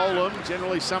Olam,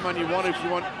 generally someone you want if you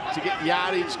want to get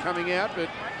yardage coming out, but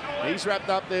he's wrapped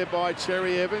up there by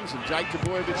Cherry Evans, and Jake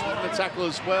Trebojevic with the tackle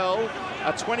as well.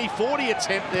 A 20-40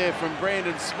 attempt there from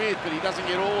Brandon Smith, but he doesn't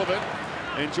get all of it,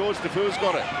 and George Defoe's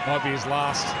got it. Might be his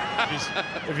last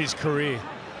of his career.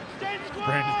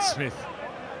 Brandon Smith,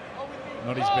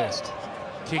 not his best.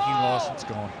 Kicking licence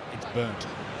gone. It's burnt.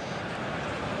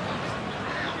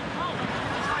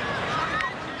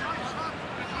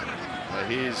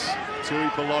 here's Tui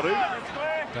Pilotu.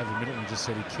 David Middleton just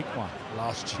said he kicked one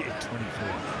last year, 24.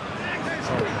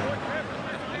 Sorry.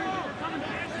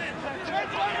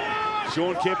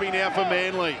 Sean Kepi now for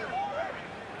Manly.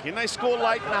 Can they score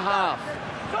late in the half?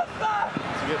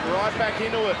 To get right back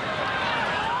into it.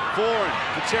 Foran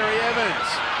for Terry Evans.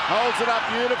 Holds it up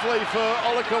beautifully for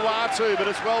Olakau'atu, but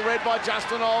it's well read by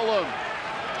Justin Olam.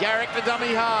 Garrick the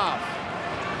dummy half.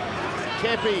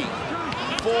 Kepi.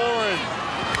 Foran.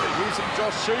 Here's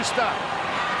Josh Schuster.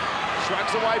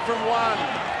 Shrugs away from one.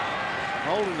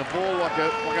 Holding the ball like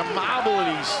a marble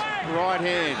in his right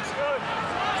hand.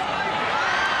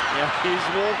 Now here's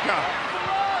Walker.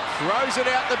 Throws it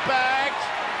out the back.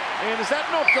 And is that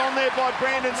knocked on there by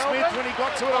Brandon Smith when he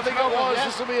got to it? I think it was.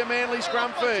 This will be a Manly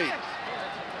scrum feed.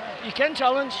 You can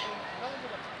challenge.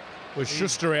 With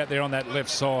Schuster out there on that left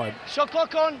side. Shot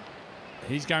clock on.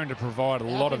 He's going to provide a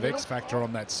lot of X factor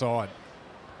on that side.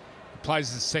 He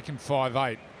plays the second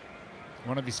 5'8".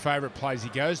 One of his favourite plays. He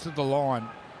goes to the line.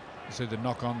 You see the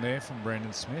knock on there from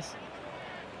Brandon Smith.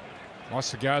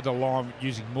 Likes to go to the line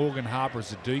using Morgan Harper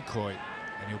as a decoy,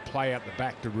 and he'll play out the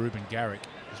back to Ruben Garrick.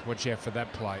 Just watch out for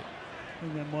that play. I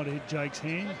think that might have hit Jake's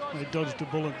hand. They dodged a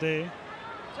bullet there.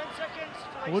 10 seconds.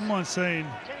 I wouldn't mind seeing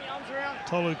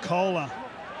Tolu Kola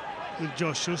with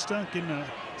Josh Schuster, getting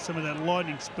some of that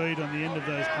lightning speed on the end of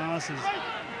those passes,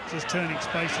 just turning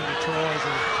space into tries.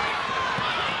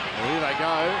 Well, here they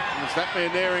go. There's that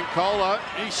man there in Kola.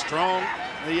 He's strong,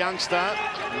 the youngster.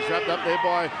 He's wrapped up there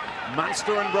by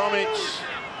Munster and Bromwich.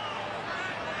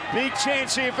 Big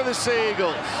chance here for the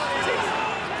Seagulls.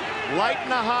 Late in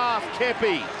the half,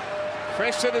 Kepi.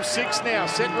 Fresh set of 6 now.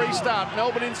 Set restart.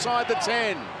 Melbourne inside the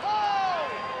 10.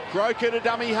 Croker to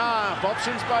dummy half.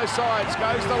 Options both sides.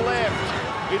 Goes to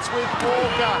left. It's with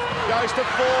Walker. Goes to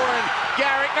Foran.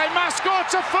 Garrick. They must score.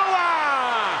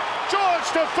 Tafua!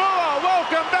 George Tafua.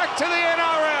 Welcome back to the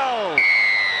NRL.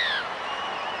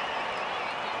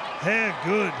 How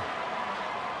good.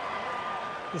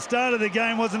 The start of the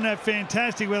game wasn't that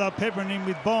fantastic without peppering him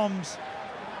with bombs,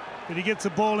 but he gets the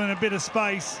ball in a bit of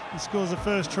space. He scores the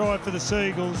first try for the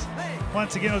Seagulls.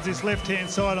 Once again, it was this left-hand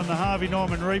side on the Harvey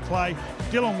Norman replay.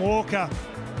 Dylan Walker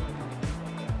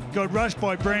got rushed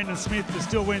by Brandon Smith, but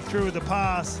still went through with the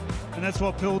pass, and that's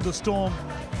what pulled the Storm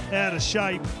out of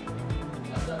shape.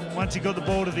 Once he got the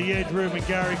ball to the edge, Ruben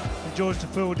Garrick and George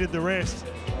Tafua did the rest.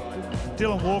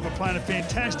 Dylan Walker playing a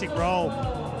fantastic role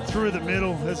through the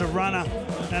middle as a runner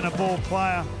and a ball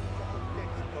player.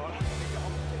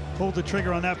 Pulled the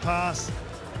trigger on that pass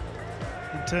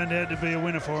and turned out to be a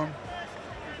winner for him.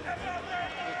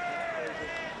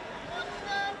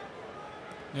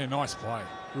 Yeah, nice play.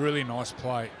 Really nice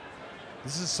play.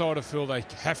 This is a side of field they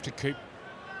have to keep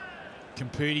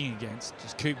competing against.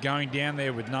 Just keep going down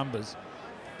there with numbers.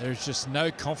 There's just no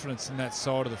confidence in that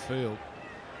side of the field.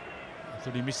 I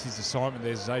thought he missed his assignment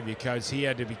there, Xavier Coates. He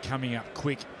had to be coming up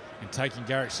quick and taking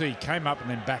Garrick. See, he came up and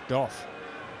then backed off.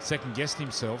 Second-guessed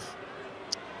himself.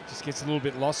 Just gets a little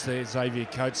bit lost there, Xavier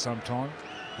Coates, sometimes,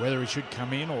 whether he should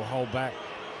come in or hold back.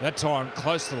 That time,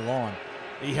 close to the line,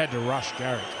 he had to rush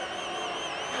Garrick.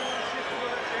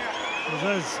 Well,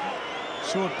 those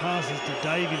short passes to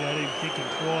Davey, they didn't think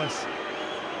it twice.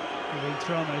 They've been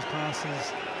throwing those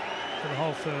passes for the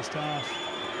whole first half.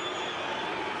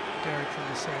 Garrick from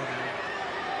the side of it.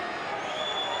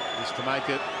 Just to make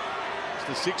it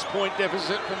just a 6-point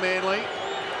deficit for Manly.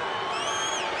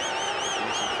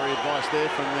 There's some free advice there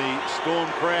from the Storm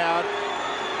crowd.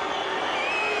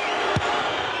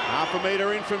 Half a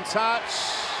metre in from touch.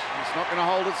 It's not going to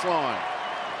hold its line.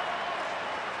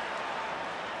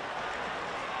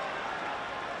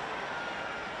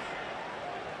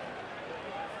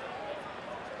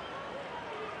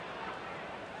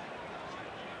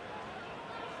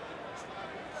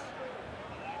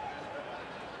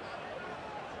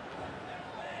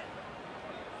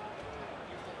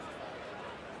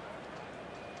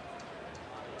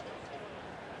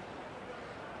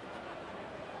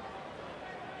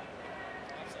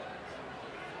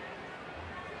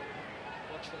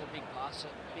 For the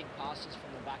big passes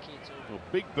from the back here too. Well,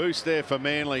 big boost there for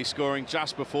Manly, scoring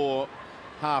just before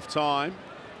half-time.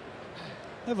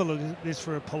 Have a look at this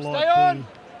for a polite Stay on. boo.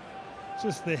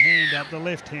 Just the hand up, the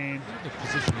left hand. The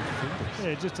position of the fingers.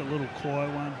 Yeah, just a little quiet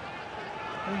one.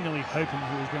 I think nearly hoping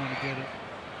he was going to get it.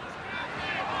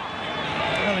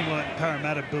 Nothing like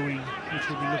Parramatta booing, which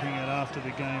we'll be looking at after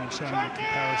the game and showing the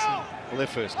comparison. Well, they're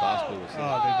first-class booers.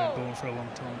 Oh, they've been booing for a long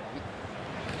time.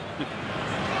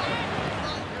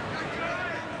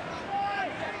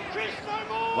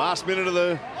 Last minute of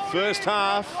the first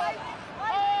half.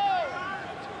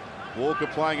 Walker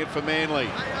playing it for Manly.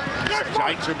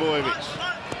 Jake Trbojevic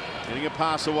getting a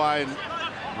pass away, and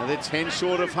Now they're 10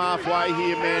 short of halfway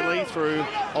here, Manly, through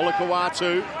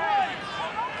Olakawatu.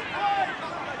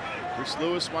 Chris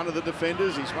Lewis, one of the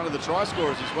defenders. He's one of the try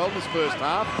scorers as well in this first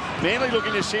half. Manly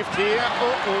looking to shift here.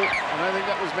 I don't think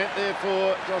that was meant there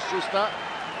for Josh Schuster.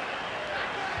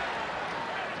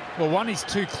 Well, one, he's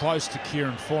too close to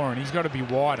Kieran Foran. He's got to be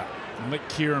wider and let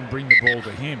Kieran bring the ball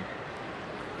to him.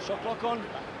 Shot clock on.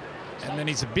 And then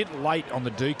he's a bit late on the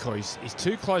decoy. He's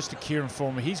too close to Kieran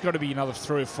Foran. He's got to be another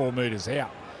 3 or 4 metres out.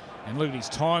 And look at his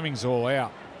timing's all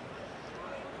out.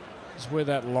 This is where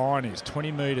that line is,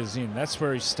 20 metres in. That's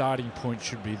where his starting point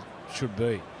should be.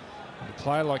 A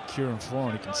player like Kieran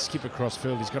Foran, he can skip across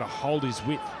field. He's got to hold his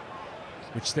width,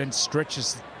 which then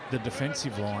stretches the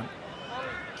defensive line.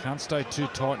 Can't stay too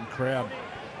tight and crowd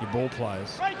your ball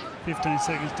players. 15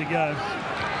 seconds to go.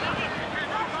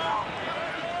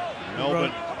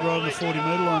 Melbourne. Right on the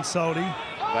 40-metre line, Soldy.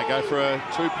 They go for a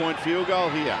 2-point field goal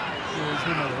here. There's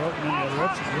no other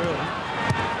options, really.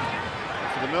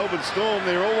 For the Melbourne Storm,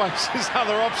 there always is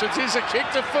other options. Here's a kick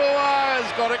to Fua,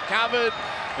 has got it covered.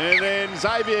 And then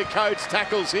Xavier Coates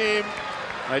tackles him.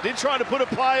 They did try to put a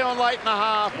play on late in the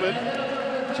half,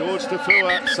 but George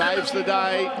Tafua saves the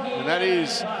day. And that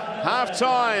is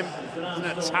half-time in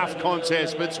a tough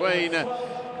contest between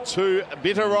two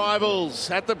bitter rivals.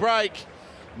 At the break,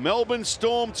 Melbourne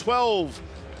Storm 12,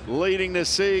 leading the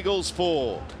Seagulls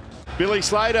 4. Billy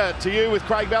Slater, to you with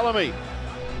Craig Bellamy.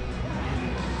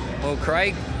 Well,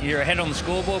 Craig, you're ahead on the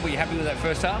scoreboard. Were you happy with that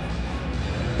first half?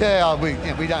 Yeah,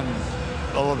 we done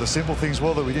a lot of the simple things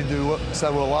well that we didn't do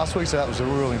so well last week, so that was a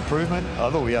real improvement. I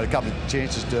thought we had a couple of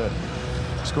chances to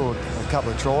score a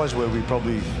couple of tries where we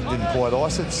probably didn't quite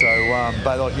ice it. So,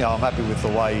 but I'm happy with the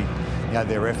way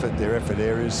their effort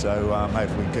areas. So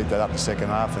hopefully we can keep that up the second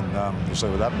half, and we'll see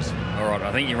what happens. All right,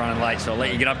 I think you're running late, so I'll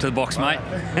let you get up to the box, mate.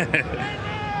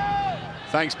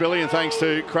 Thanks, Billy, and thanks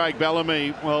to Craig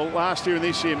Bellamy. Well, last year and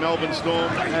this year, Melbourne Storm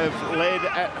have led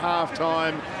at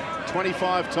half-time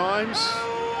 25 times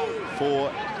for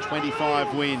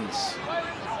 25 wins.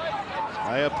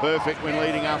 They are perfect when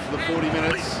leading after the 40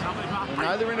 minutes. I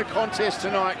know they're in a contest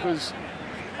tonight because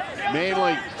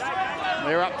Manly,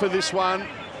 they're up for this one.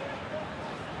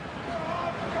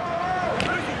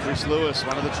 Chris Lewis,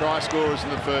 one of the try scorers in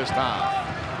the first half.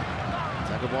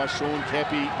 Tackled by Sean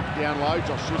Kepi down low.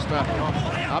 Josh Schuster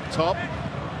up top.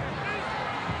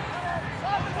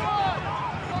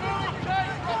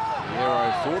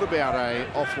 Hero thought about a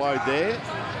offload there.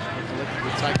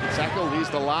 Will take the tackle. Here's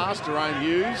the last, Jerome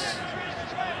Hughes.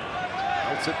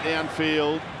 Holds it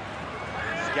downfield.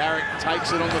 Garrick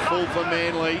takes it on the full for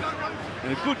Manly.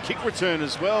 And a good kick return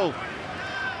as well.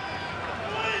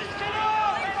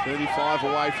 35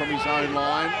 away from his own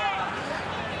line.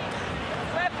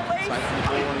 Taking the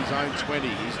ball on his own 20.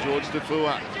 Here's George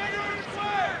Tafua.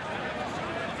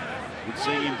 Good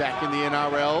seeing him back in the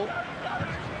NRL.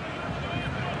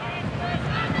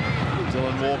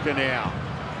 Dylan Walker now.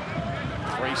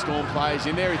 3 Storm players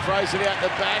in there. He throws it out the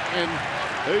back, and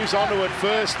who's onto it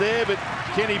first there? But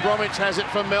Kenny Bromwich has it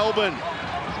from Melbourne.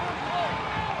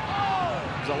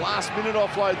 There's a last-minute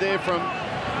offload there from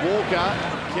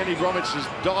Walker. Kenny Bromwich has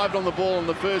dived on the ball on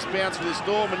the first bounce for the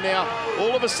Storm, and now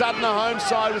all of a sudden the home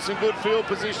side with some good field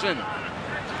position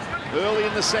early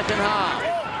in the second half.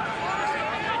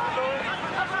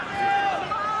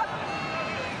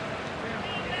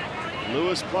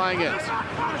 Lewis playing it.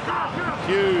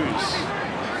 Hughes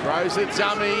throws the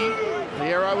dummy. The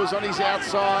arrow was on his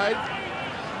outside.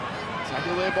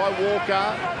 Tackle there by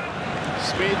Walker.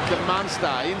 Smith to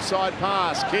Munster. Inside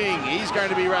pass. King. He's going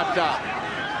to be wrapped up.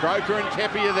 Croker and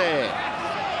Kepi are there.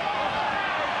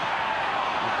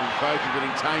 And Croker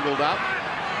getting tangled up.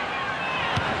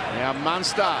 Now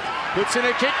Munster puts in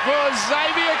a kick for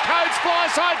Xavier Coates.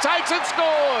 Flies high, takes it,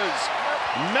 scores.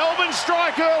 Melbourne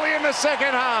strike early in the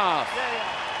second half.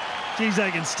 Geez,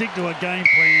 they can stick to a game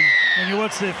plan. When you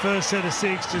watch their first set of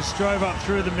 6, just drove up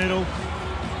through the middle.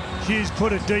 Hughes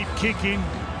put a deep kick in,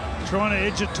 trying to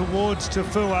edge it towards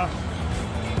Tafua.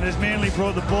 And as Manly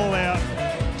brought the ball out,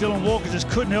 Dylan Walker just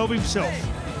couldn't help himself.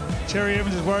 Terry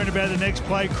Evans is worried about the next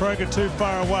play. Croker too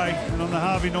far away. And on the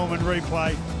Harvey Norman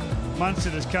replay, Munster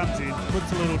just comes in,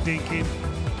 puts a little dink in.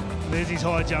 There's his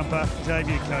high jumper,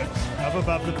 Xavier Coates, up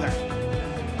above the pack.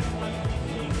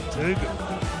 Too good.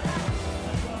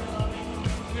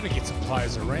 We're going to get some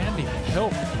players around him and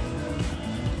help.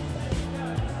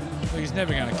 Well, he's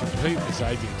never going to compete with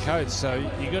Xavier Coates, so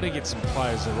you've got to get some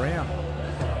players around.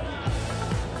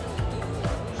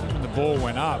 When the ball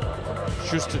went up,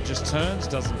 Schuster just turns,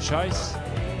 doesn't chase.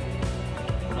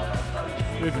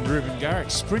 Even Ruben Garrick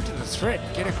sprinted the threat,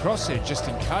 get across there just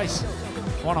in case.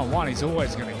 One-on-one, he's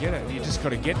always going to get it. You just got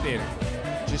to get there.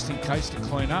 just in case to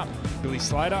clean up. Billy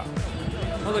Slater.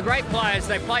 Well, the great players,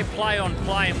 they play on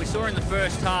play, and we saw in the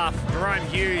first half, Jerome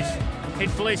Hughes hit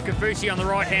Felice Kafusi on the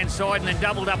right-hand side and then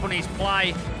doubled up on his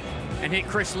play and hit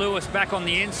Chris Lewis back on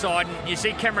the inside. And you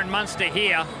see Cameron Munster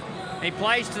here. He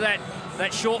plays to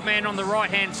that short man on the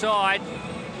right-hand side,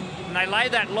 and they lay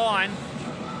that line,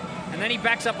 and then he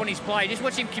backs up on his play. Just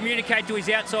watch him communicate to his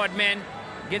outside men,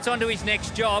 gets onto his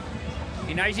next job.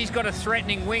 He knows he's got a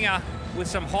threatening winger with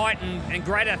some height and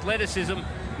great athleticism,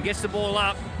 and gets the ball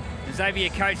up. Xavier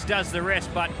Coates does the rest,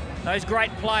 but those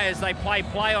great players, they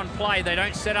play on play. They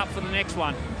don't set up for the next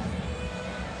one.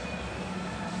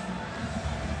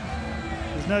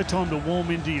 There's no time to warm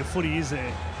into your footy, is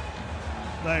there?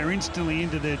 They are instantly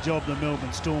into their job, the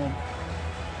Melbourne Storm.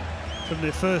 From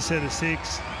their first set of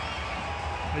 6,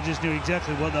 they just knew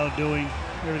exactly what they were doing.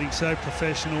 Everything's so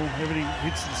professional, everything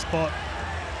hits the spot.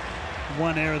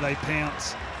 One error, they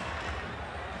pounce.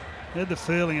 They had the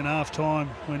feeling in half-time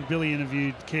when Billy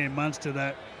interviewed Cam Munster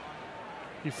that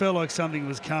you felt like something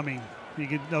was coming.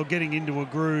 They were getting into a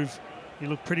groove. He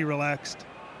looked pretty relaxed.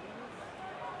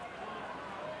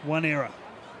 One error.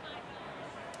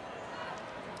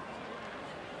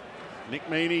 Nick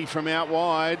Meaney from out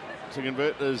wide to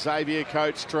convert the Xavier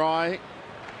Coates try. 8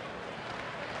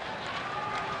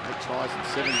 tries in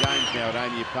 7 games now at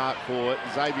Amy Park for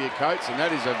Xavier Coates, and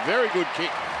that is a very good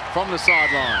kick from the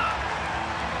sideline.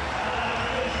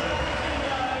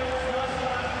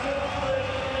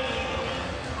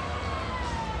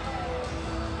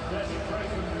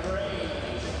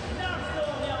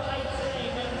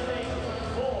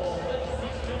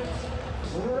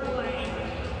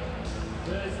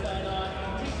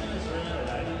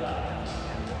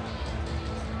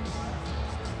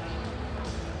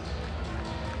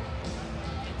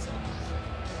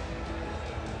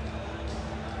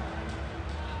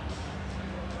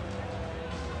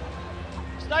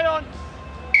 Stay on.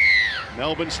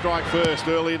 Melbourne strike first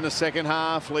early in the second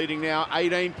half, leading now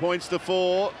 18 points to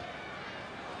 4.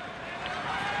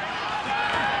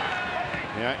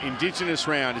 Now, Indigenous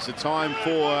round is a time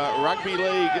for Rugby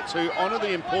League to honour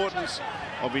the importance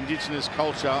of Indigenous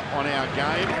culture on our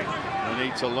game. We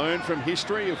need to learn from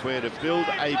history if we're to build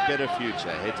a better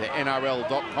future. Head to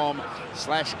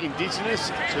nrl.com/Indigenous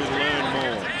to learn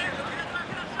more.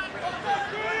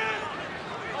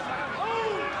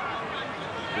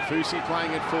 Kafusi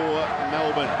playing it for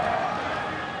Melbourne.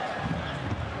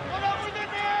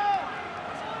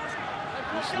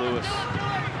 Chris Lewis,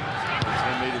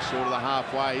 10 metres short of the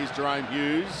halfway. Here's Jerome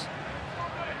Hughes.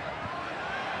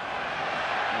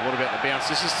 And what about the bounce?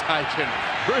 This is taken.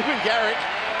 Reuben Garrick,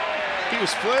 he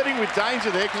was flirting with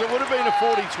danger there because it would have been a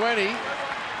 40-20.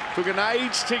 Took an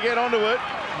age to get onto it.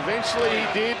 Eventually he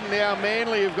did. Now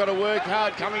Manly have got to work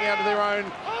hard coming out of their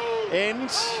own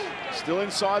end. Still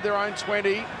inside their own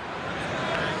 20.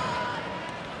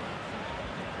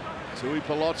 Tui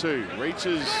Pelotu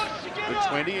reaches the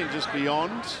 20 and just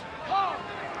beyond.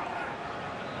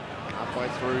 Halfway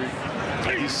through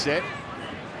his set.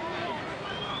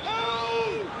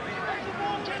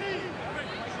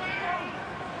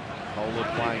 Kohler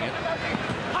playing it.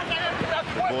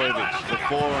 Trbojevic, the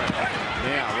forehand.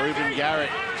 Now Reuben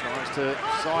Garrick tries to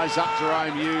size up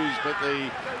Jerome Hughes, but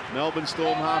the Melbourne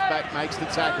Storm halfback makes the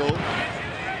tackle.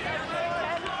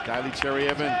 Daly Cherry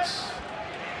Evans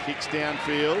kicks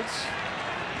downfield.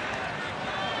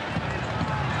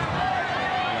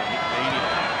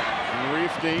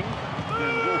 Drifting.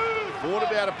 Thought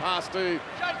about a pass to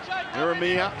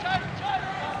Jeremiah.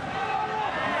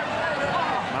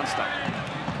 Munster.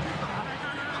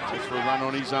 Just for a run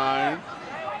on his own.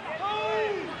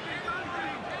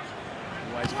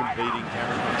 Always competing,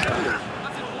 Cameron Munster.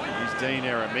 Here's Dean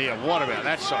Jeremiah. What about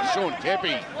that shot? Sean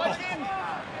Kepi. Oh.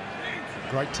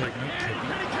 Great technique, Kepi.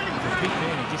 The big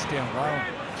man, he gets down low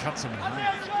and cuts him in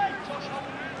half.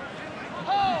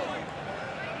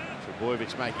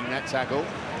 Trbojevic making that tackle.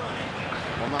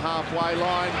 On the halfway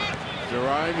line,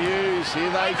 Jerome Hughes, here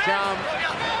they come.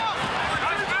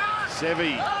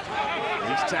 Sevi,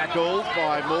 he's tackled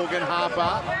by Morgan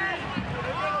Harper.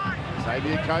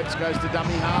 Xavier Coates goes to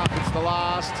dummy half, it's the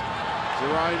last.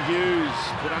 Jerome Hughes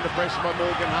put under pressure by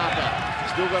Morgan Harper.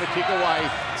 Still got a kick away,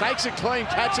 takes a clean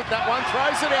catch at that one,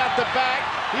 throws it out the back.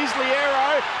 Here's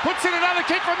Liero, puts in another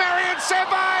kick for Marion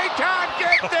Seve, can't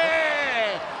get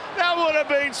there. That would have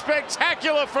been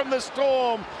spectacular from the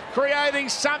Storm, creating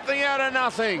something out of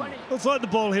nothing. It's like the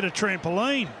ball hit a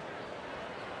trampoline.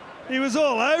 He was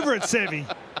all over it, Seve.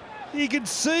 You could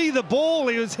see the ball.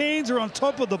 His hands are on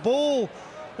top of the ball.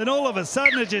 Then all of a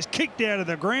sudden it just kicked out of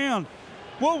the ground.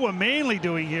 What were Manly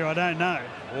doing here, I don't know.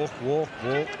 Walk, walk,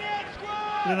 walk.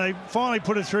 Then they finally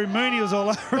put it through. Mooney was all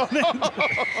over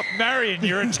it. Marion,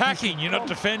 you're attacking, you're not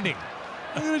defending.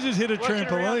 He just hit a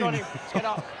trampoline.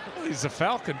 Well, he's a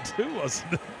Falcon too,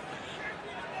 wasn't it?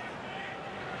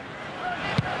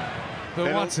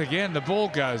 But once again, the ball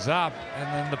goes up, and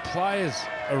then the players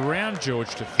around George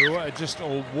Tafua are just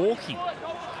all walking,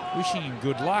 wishing him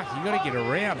good luck. You've got to get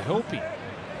around, help him.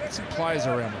 Get some players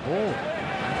around the ball.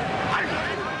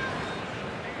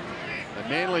 And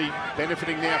Manly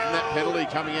benefiting now from that penalty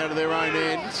coming out of their own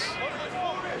ends.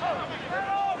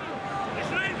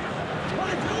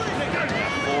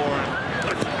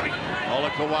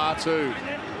 Olakau'atu.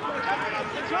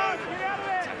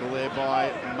 Tackle there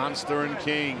by Munster and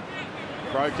King.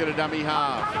 Croker to dummy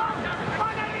half.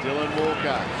 Dylan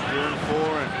Walker, Kieran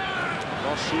Foran,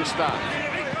 Josh Schuster.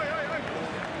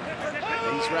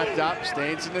 He's wrapped up,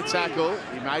 stands in the tackle.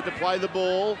 He made to play the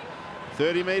ball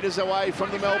 30 metres away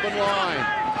from the Melbourne line.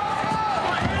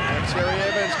 And Terry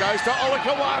Evans goes to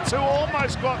Olakau'atu,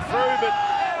 almost got through, but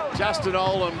Justin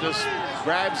Olam just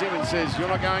grabs him and says, "You're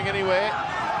not going anywhere."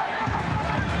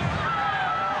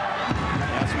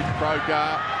 Now it's with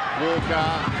Croker, Walker,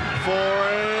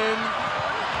 Foran.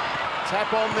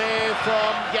 Tap on there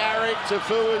from Garrick.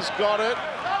 Tafua's got it,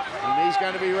 and he's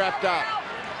going to be wrapped up.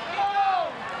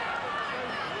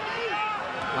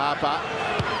 Harper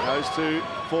goes to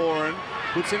Foran,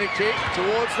 puts in a kick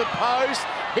towards the post,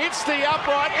 hits the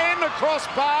upright and the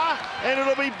crossbar, and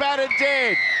it'll be battered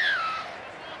dead.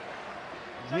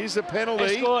 Here's the penalty.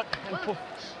 Escort.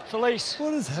 Felice.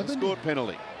 What has happened? Escort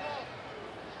penalty.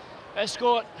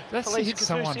 Escort. That's to Felice hit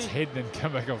someone's Kafusi. head and then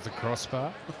come back off the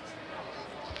crossbar.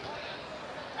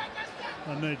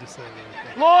 I need to say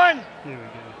that. Line. Here we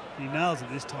go. He nails it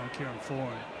this time, Kieran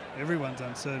Foran. Everyone's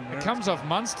uncertain where It comes off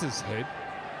Munster's head.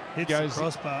 hits goes- the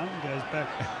crossbar and goes back.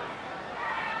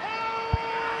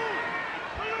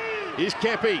 Here's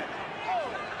Kepi.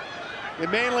 The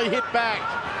Manly hit back.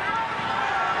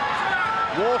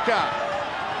 Walker.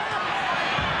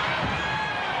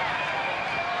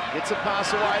 Gets a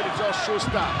pass away to Josh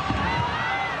Schuster.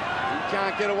 He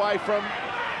can't get away from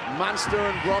Munster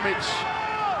and Bromwich.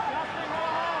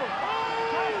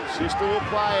 Schuster will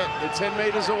play it. They're 10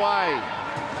 metres away.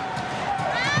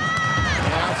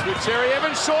 Now it's with Terry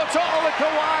Evans, short to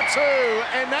Olakau'atu.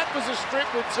 And that was a strip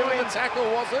with two in the tackle,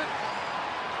 was it?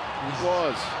 It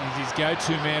was. He's his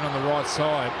go-to man on the right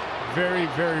side. Very,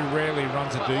 very rarely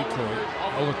runs a decoy.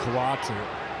 Olakau'atu.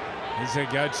 He's a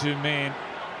go-to man.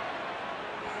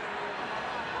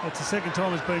 That's the second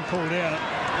time it's been pulled out.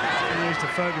 He needs to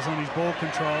focus on his ball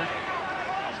control.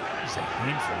 He's a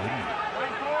handful, isn't he?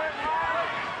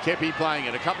 Kepi playing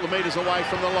it a couple of metres away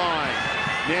from the line.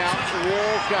 Now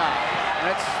Walker.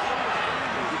 That's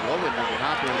well, then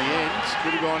Harper in the end.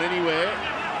 Could have gone anywhere.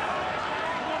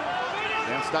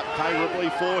 Bounced up favourably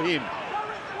for him.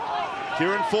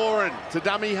 Kieran Foran to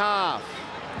dummy half.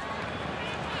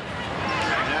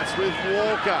 And that's with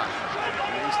Walker.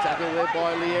 And he's tackled there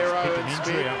by Liero and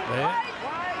Injury Smith. up there.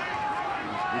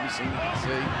 He's wincing, you can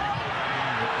see.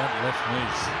 That left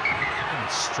knee's and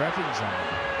strappings on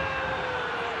it.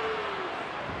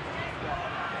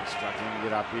 Struggling to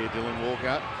get up here, Dylan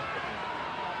Walker.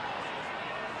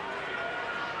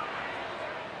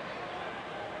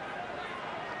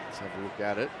 Let's have a look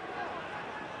at it.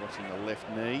 Watching the left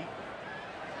knee.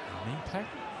 Knee pack?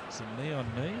 Is it knee on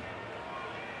knee?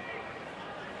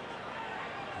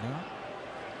 No?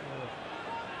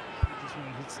 Just when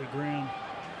it hits the ground.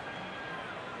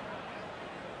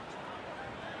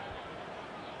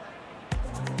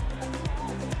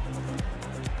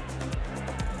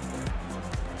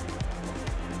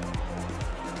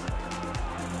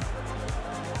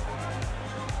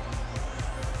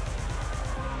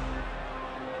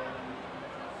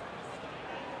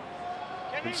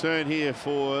 Concern here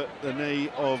for the knee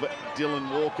of Dylan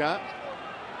Walker.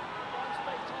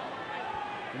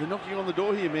 And they're knocking on the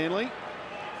door here, Manly.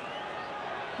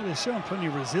 Well, they're showing plenty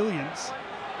of resilience.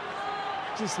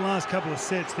 Just the last couple of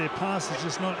sets, their pass is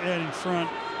just not out in front,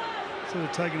 sort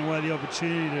of taking away the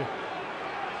opportunity to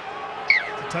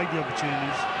take the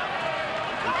opportunities.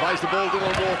 He plays the ball,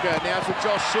 Dylan Walker. Now it's with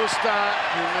Josh Schuster,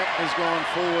 and that has gone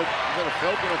forward. Is that a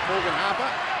Falcon of Morgan Harper?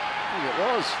 I think it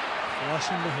was. Flush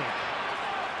in the head.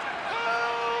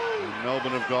 And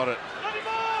Melbourne have got it.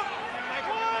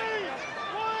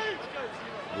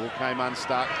 Ball came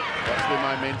unstuck. That's their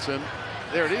momentum.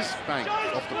 There it is. Bang.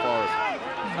 Off the forward.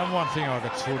 Number one thing I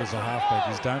got taught as a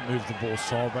halfback is don't move the ball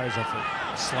sideways off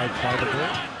a slow play the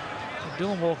ball.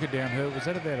 Dylan Walker down here, was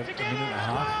that about a minute and a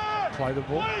half? Play the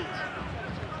ball.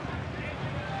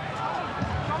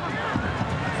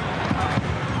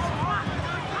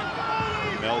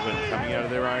 Melbourne coming out of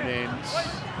their own ends.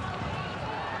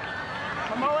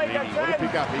 Meany. What a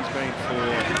pickup he's been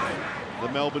for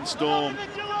the Melbourne Storm.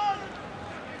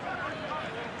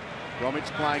 Bromwich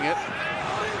playing it.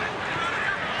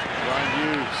 Jerome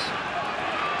Hughes.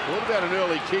 Thought about an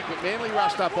early kick, but Manly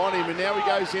rushed up on him, and now he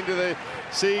goes into the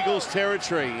Seagulls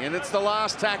territory, and it's the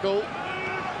last tackle.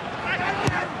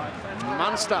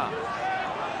 Munster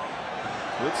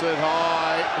puts it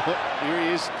high. Here he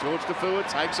is. George Tafua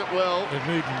takes it well. They've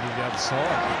moved him to the other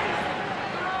side.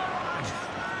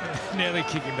 Nearly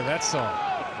kicking to that side.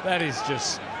 That is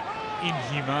just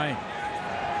inhumane.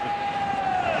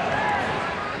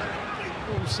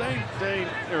 Well, we've seen Dean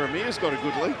Eremia's got a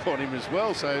good leap on him as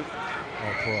well, so...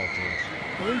 Oh, poor old George.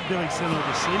 I think Billy sent all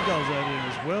the Seagulls over there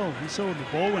as well. He saw when the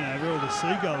ball went over, all the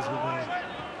Seagulls were there.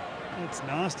 That's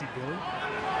nasty, Billy.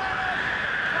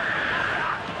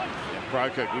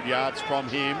 Croker, good yards from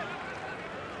him.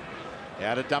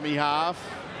 Out of dummy half.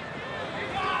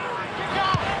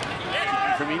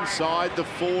 From inside the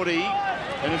 40.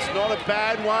 And it's not a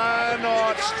bad one. Oh,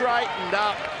 it's straightened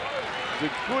up. It's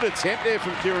a good attempt there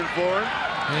from Kieran Foran.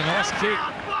 Yeah, nice kick.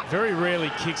 Very rarely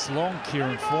kicks long,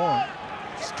 Kieran Foran.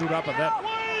 Stood up at that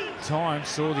time,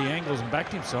 saw the angles and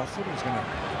backed himself. Thought he was going to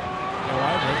go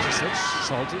over it. Just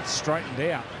salted, straightened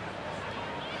out.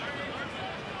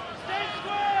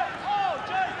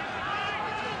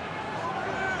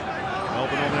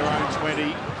 Melbourne on their own 20.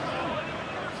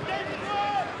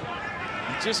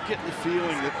 You just get the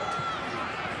feeling that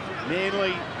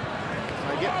Manly, if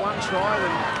they get one try, then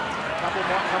a couple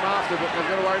might come after, but they've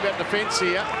got to worry about defence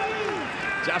here.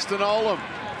 Justin Olam.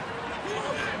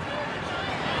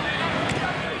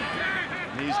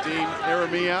 Here's Dean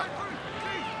Eremia.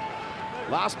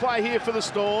 Last play here for the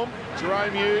Storm.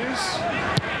 Jerome Hughes.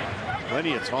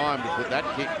 Plenty of time to put that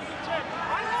kick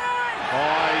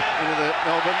high into the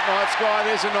Melbourne night sky.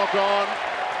 There's a knock on.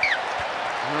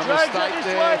 A mistake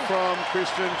there from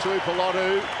Christian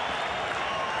Tuipulotu.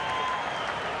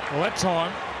 Well, that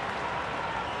time,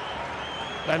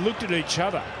 they looked at each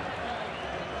other.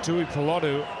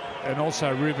 Tuipulotu and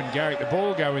also Ruben Garrick. The ball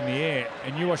will go in the air,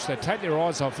 and you watch, they take their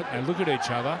eyes off it, and they look at each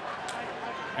other,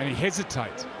 and he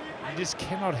hesitates. You just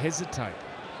cannot hesitate.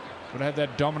 But have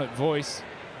that dominant voice.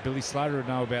 Billy Slater would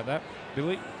know about that.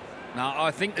 Billy? No,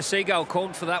 I think the Seagull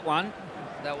called for that one.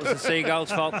 That was the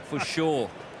Seagulls' fault for sure.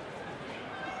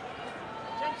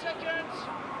 10 seconds.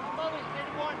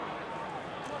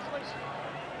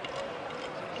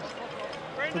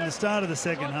 From the start of the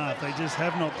second half, they just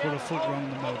have not put a foot wrong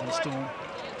the Melbourne Storm.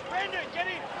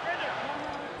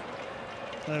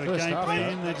 They have a game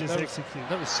plan, they just execute.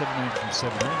 That was 17 from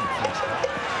 17 in the first half.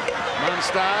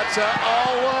 Munster to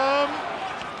Olam.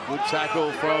 Good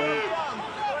tackle from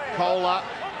Kohler.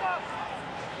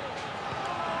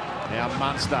 Now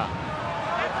Munster.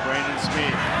 Brendan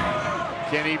Smith.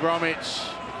 Kenny Bromwich.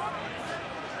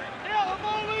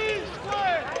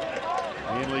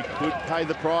 Manly could pay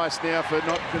the price now for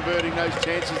not converting those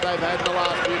chances they've had in the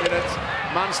last few minutes.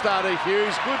 Munster to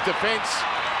Hughes. Good defence.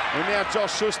 And now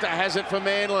Josh Schuster has it for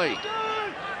Manly.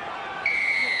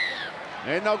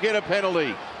 And they'll get a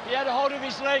penalty. He had a hold of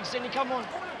his legs and he come on.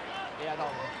 Yeah, no.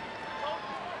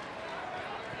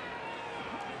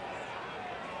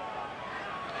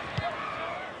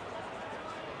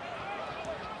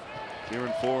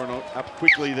 Kieran Foran up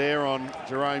quickly there on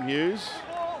Jerome Hughes.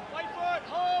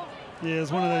 Yeah,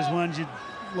 it's one of those ones you'd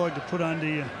like to put under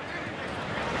your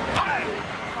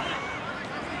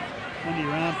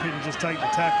armpit and just take the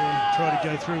tackle and try to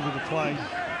go through with the play.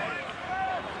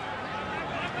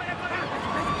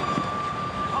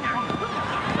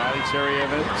 Riley Terry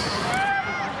Evans.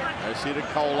 Goes here to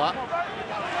Kohler.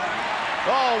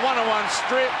 Oh, one-on-one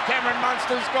strip. Cameron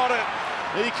Munster's got it.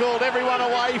 He called everyone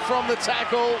away from the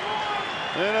tackle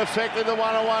and effected the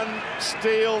one-on-one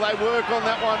steal. They work on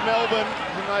that one, Melbourne,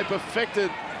 and they perfected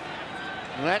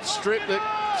that strip that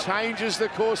changes the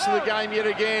course of the game yet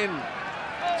again.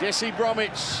 Jesse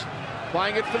Bromwich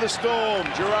playing it for the Storm.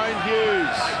 Jerome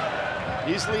Hughes.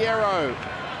 Here's Liero.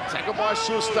 Tackled by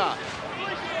Schuster.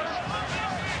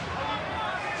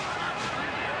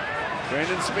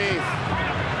 Brendan Smith.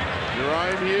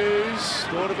 Jerome Hughes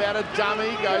thought about a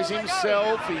dummy, goes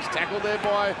himself. He's tackled there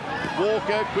by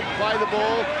Walker. Quick play the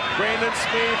ball. Brendan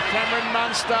Smith, Cameron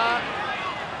Munster.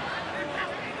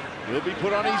 He'll be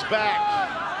put on his back.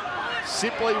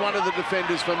 Sipley, one of the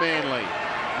defenders for Manly.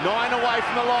 9 away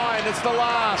from the line, it's the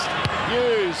last.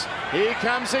 Hughes, here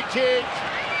comes a kick.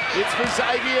 It's for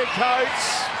Xavier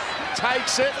Coates.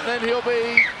 Takes it, and then he'll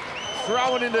be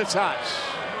thrown into touch.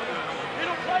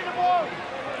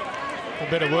 A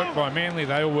better work by Manly.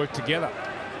 They all work together.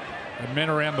 The men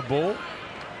around the ball.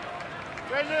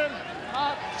 Brendan,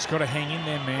 It's got to hang in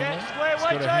there, Manly. It's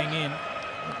got to hang in.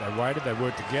 They waited, they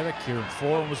worked together. Kieran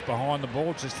Foran was behind the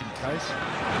ball just in case.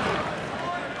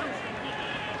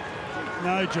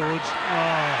 No, George.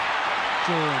 Oh,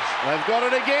 George. They've got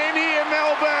it again here,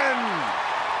 Melbourne.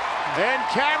 And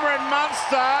Cameron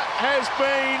Munster has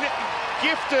been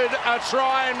gifted a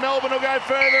try, and Melbourne will go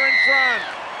further in front.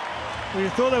 Well, you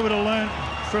thought they would have learnt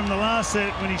from the last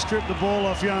set when he stripped the ball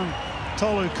off young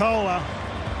Tolu Kola.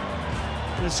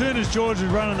 As soon as George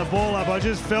was running the ball up, I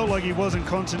just felt like he wasn't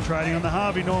concentrating on the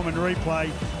Harvey Norman replay.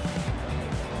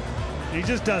 He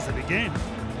just does it again.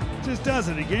 Just does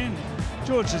it again.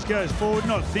 George just goes forward,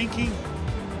 not thinking.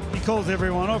 He calls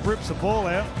everyone off, rips the ball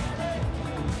out.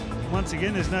 Once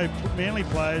again, there's no Manly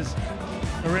players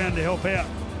around to help out.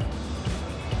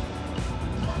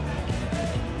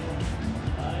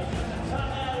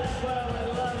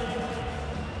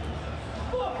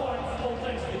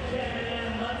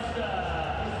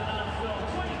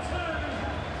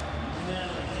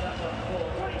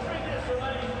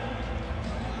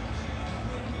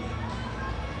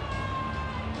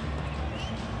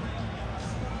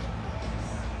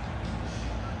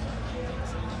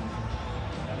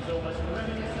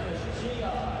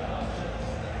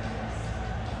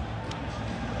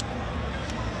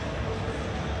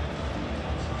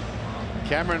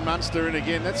 Cameron Munster in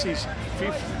again. That's his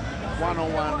 5th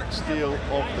one-on-one steal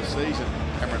of the season.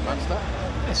 Cameron Munster.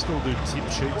 They still do tip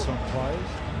sheets on players.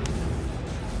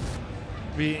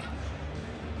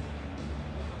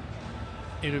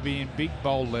 It'll be in big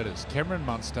bold letters. Cameron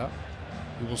Munster,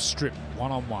 who will strip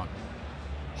one-on-one.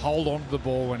 Hold on to the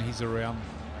ball when he's around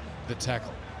the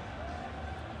tackle.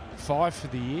 5 for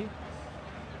the year.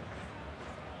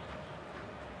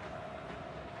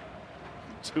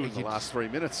 2 in the last 3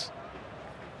 minutes.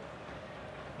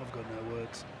 I've got no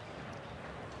words.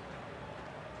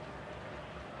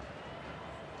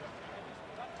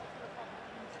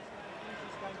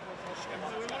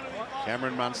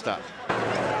 Cameron Munster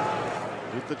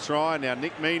with the try. Now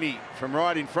Nick Meaney from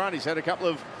right in front. He's had a couple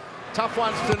of tough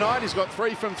ones tonight. He's got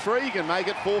 3 from 3. He can make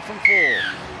it 4 from 4.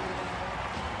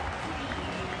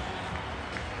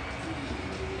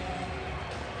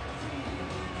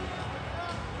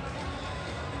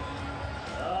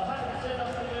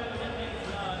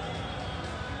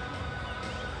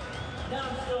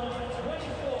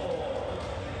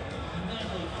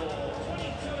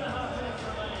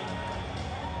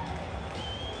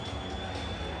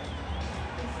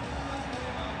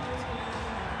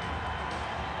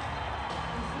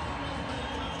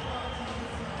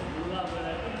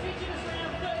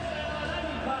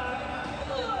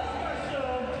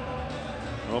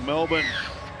 Well, Melbourne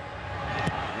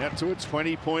out to a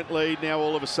 20-point lead now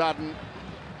all of a sudden.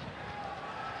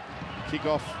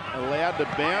 Kick-off allowed to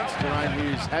bounce. Jerome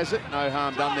Hughes has it. No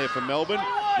harm done there for Melbourne.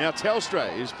 Now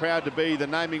Telstra is proud to be the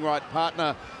naming right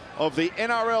partner of the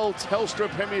NRL Telstra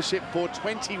Premiership for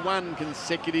 21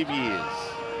 consecutive years.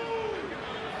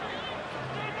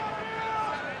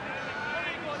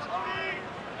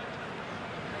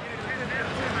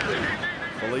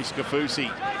 Felice Kafusi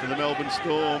for the Melbourne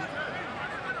Storm.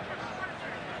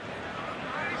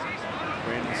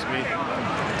 Brandon Smith.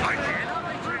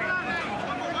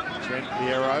 Trent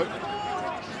Piero.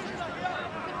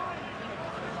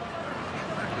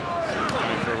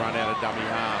 Going for a run out of dummy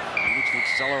half. He looks to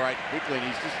accelerate quickly, and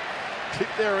he's just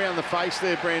tipped there around the face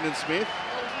there, Brandon Smith.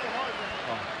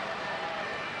 Oh.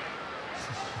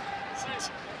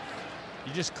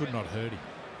 You just could not hurt him.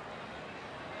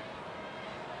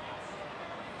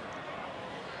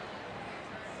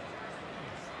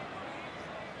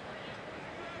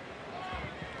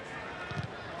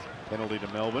 Penalty to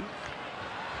Melbourne.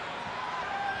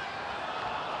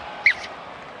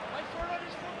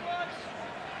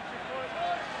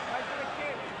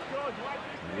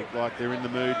 They look like they're in the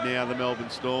mood now, the Melbourne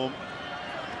Storm.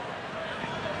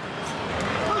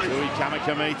 Tui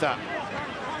Kamikamica.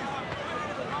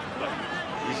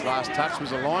 His last touch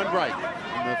was a line break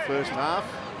in the first half.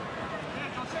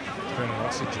 Burning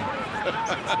oxygen.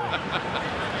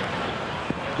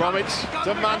 Bromwich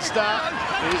to Munster.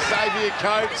 Here's Xavier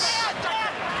Coates.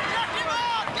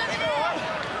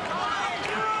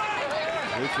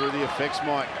 Go through the effects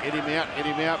mic. Get him out, get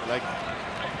him out. But they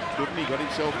couldn't. He got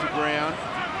himself to ground.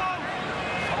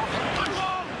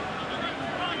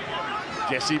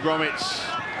 Jesse Bromwich.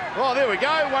 Oh, there we go.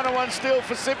 1-on-1 steal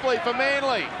for Sipley for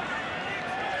Manly.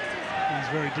 He's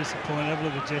very disappointed. Have a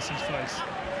look at Jesse's face.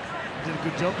 He did a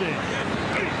good job there.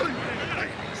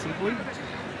 Sipley.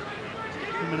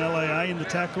 Him and LAA in the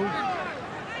tackle.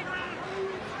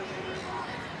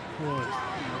 Boy,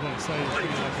 I've got to say, it's pretty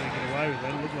like they get away with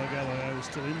that. It looked like LAA was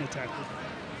still in the tackle.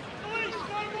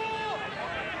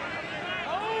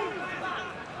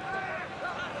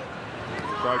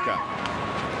 Croker.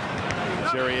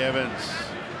 Cherry Evans.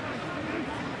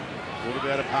 Thought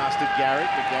about a pass to Garrett,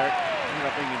 but Garrett ended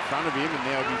up being in front of him, and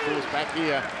now he'll be forced back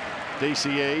here.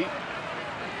 DCE.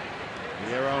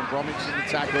 Viero and Bromwich in the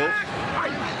tackle.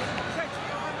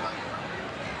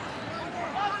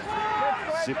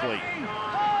 Sipley.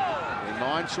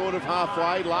 9 short of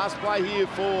halfway. Last play here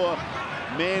for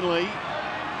Manly.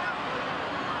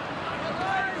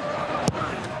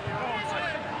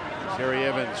 Cherry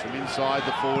Evans from inside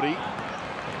the 40.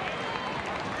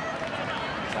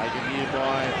 Taken here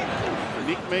by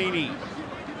Nick Meaney.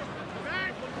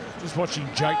 Just watching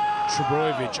Jake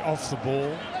Trebojevic off the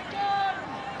ball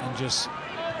and just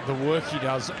the work he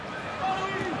does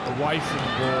away from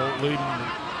the ball, leading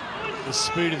the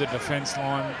speed of the defence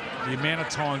line, the amount of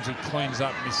times he cleans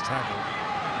up missed tackle.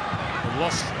 They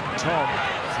lost Tom,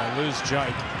 if they lose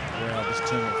Jake, wow, this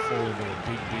team will fall into a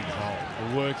big, big hole.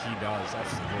 The work he does off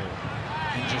the ball.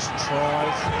 He just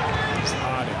tries his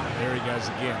heart out. There he goes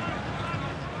again.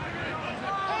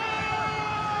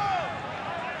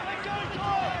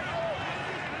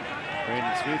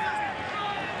 Brandon Smith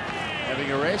having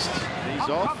a rest. He's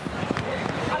off.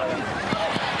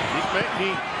 Nick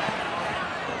Meaney.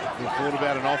 We thought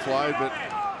about an offload, but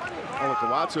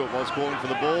Olakawatu it was calling for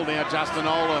the ball. Now Justin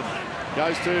Olam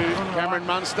goes to Cameron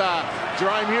Munster.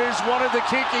 Jerome Hughes wanted the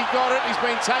kick, he got it, he's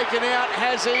been taken out.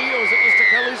 Has he? Or was it Mr.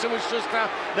 Kalisa was just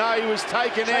no, he was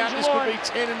taken out. This could be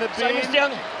 10 in the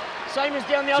bin. Same as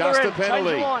down the other just end. a penalty.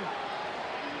 Change the line.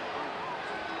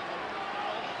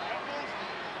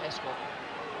 Escort.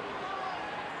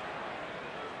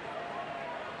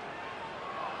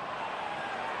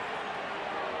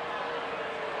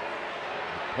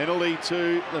 Penalty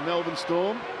to the Melbourne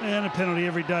Storm. And a penalty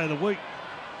every day of the week.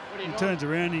 He turns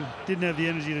around, he didn't have the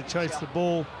energy to chase the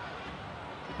ball,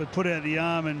 but put out the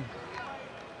arm and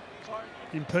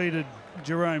impeded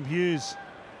Jerome Hughes.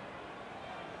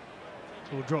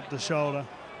 So we'll drop the shoulder.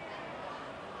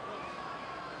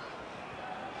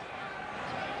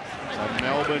 So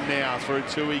Melbourne now through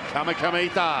Tui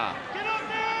Kamikamica.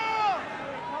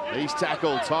 He's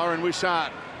tackled. Tyron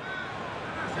Wishart,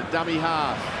 the dummy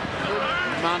half.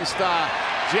 Munster.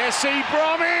 Jesse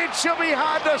Bromwich. It'll be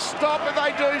hard to stop, but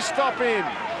they do stop him.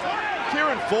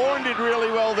 Kieran Foran did really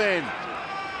well then.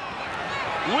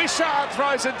 Wishart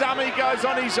throws a dummy, goes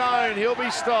on his own. He'll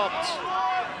be stopped.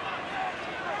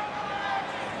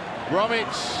 Bromwich.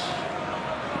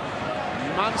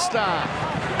 Munster.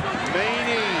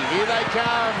 Meaney. Here they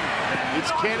come.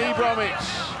 It's Kenny Bromwich.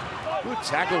 Good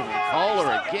tackle from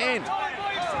Kohler again.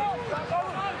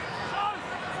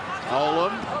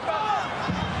 Olam.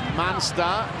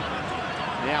 Munster.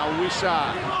 Now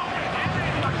Wishart.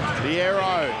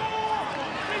 Viero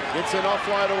gets an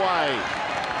offload away.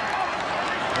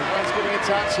 Everyone's getting a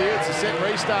touch here. It's a set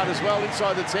restart as well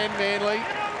inside the 10, Manly.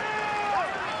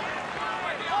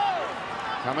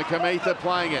 Kamikamica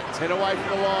playing it. 10 away from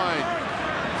the line.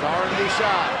 Tyron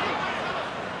Wishart.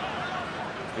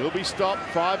 He'll be stopped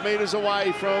 5 metres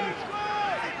away from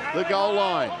the goal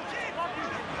line.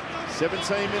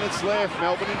 17 minutes left.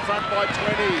 Melbourne in front by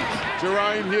 20.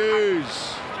 Jerome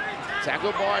Hughes.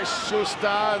 Tackled by Schuster.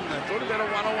 And they thought about a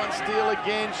one-on-one steal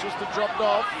again. Schuster dropped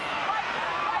off.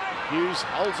 Hughes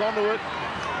holds onto it.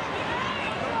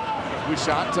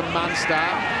 Wishart to Munster.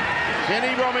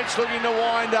 Kenny Bromwich looking to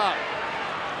wind up.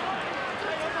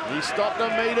 He stopped a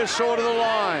metre short of the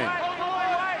line.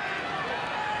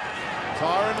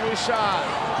 Tyron Wishart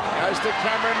goes to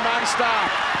Cameron Munster.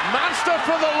 Munster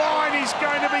for the line. He's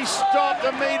going to be stopped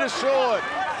a metre short.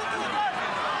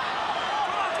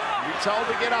 He's told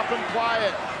to get up and play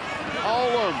it.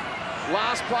 Olam.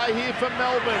 Last play here for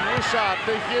Melbourne. Wishart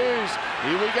to Hughes.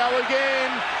 Here we go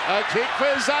again. A kick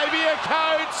for Xavier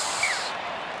Coates.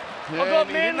 And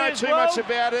he didn't know too much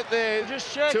about it there.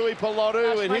 Tui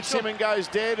Pilotu. It hits him and goes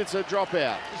dead. It's a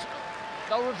dropout.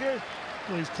 They'll review.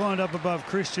 Well, he's climbed up above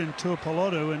Christian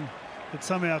Tuipulotu and it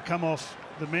somehow come off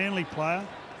the Manly player.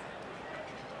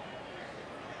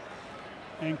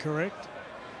 Incorrect.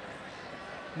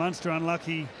 Munster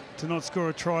unlucky to not score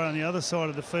a try on the other side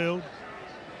of the field.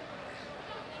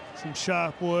 Some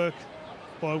sharp work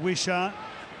by Wishart.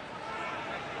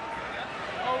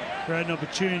 Great an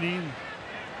opportunity.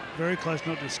 Very close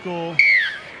not to score.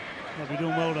 They'll be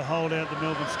doing well to hold out the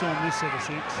Melbourne Storm this set of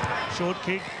 6. Short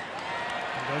kick.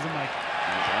 And doesn't make it.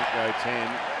 Don't go 10.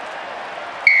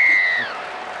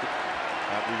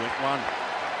 But we went 1.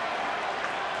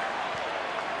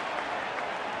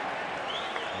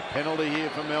 A penalty here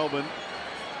for Melbourne.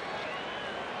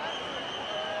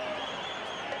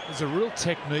 There's a real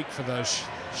technique for those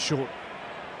short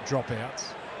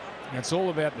dropouts. And it's all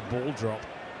about the ball drop.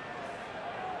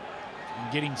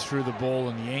 getting through the ball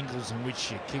and the angles in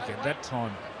which you kick it. That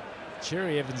time,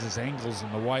 Cherry Evans' angles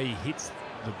and the way he hits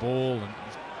the ball and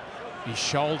his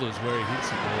shoulders where he hits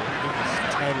the ball, it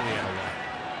was totally out of way.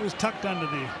 It was tucked under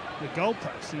the goal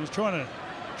post. He was trying to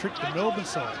trick the Melbourne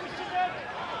side.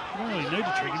 You don't really need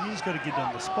to trick him, you just got to get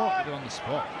on the spot. Get on the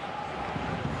spot.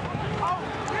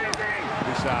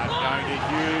 Broussard going to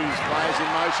Hughes, players in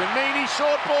motion. Meany,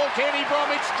 short ball, Kenny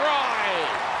Bromwich,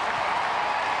 try.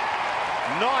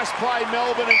 Nice play,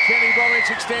 Melbourne, and Kenny Bromwich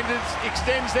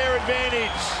extends their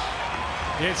advantage.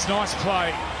 Yeah, it's nice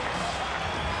play.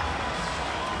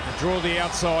 They draw the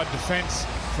outside defence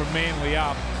from Manly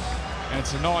up, and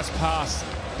it's a nice pass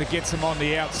that gets them on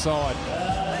the outside.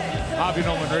 Harvey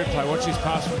Norman replay. Watch this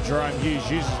pass from Jerome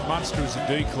Hughes. Uses Munster as a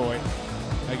decoy.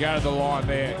 They go to the line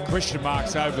there. Question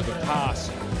marks over the pass.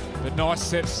 But nice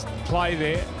sets play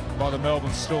there by the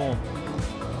Melbourne Storm.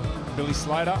 Billy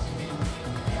Slater.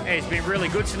 Yeah, he's been really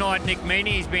good tonight, Nick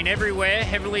Meaney. He's been everywhere,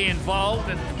 heavily involved,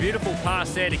 and a beautiful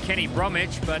pass there to Kenny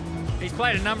Bromwich. But he's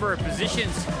played a number of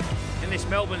positions in this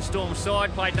Melbourne Storm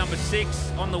side. Played number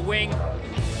 6 on the wing.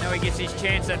 Now he gets his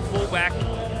chance at fullback.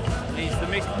 He's the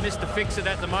Mr. Fix-It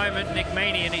at the moment, Nick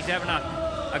Meaney, and he's having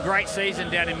a great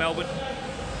season down in Melbourne.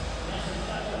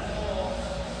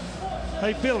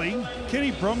 Hey, Billy, Kenny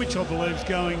Bromwich, I believe, is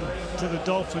going to the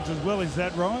Dolphins as well. Is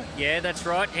that right? Yeah, that's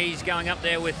right. He's going up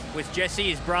there with Jesse,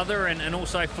 his brother, and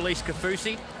also Felice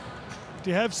Kafusi. Do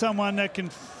you have someone that can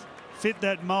fit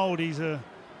that mould? He's a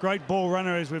great ball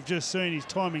runner, as we've just seen. His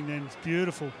timing then is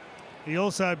beautiful. He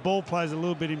also ball plays a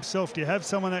little bit himself. Do you have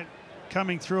someone that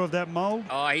coming through of that mould?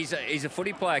 Oh, he's a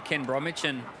footy player, Ken Bromwich,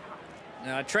 and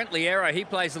Trent Liero, he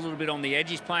plays a little bit on the edge.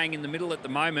 He's playing in the middle at the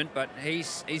moment, but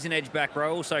he's an edge back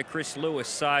row. Also Chris Lewis.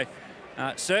 So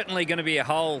certainly going to be a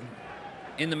hole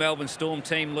in the Melbourne Storm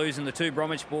team, losing the 2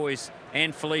 Bromwich boys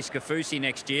and Felice Kafusi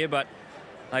next year. But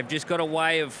they've just got a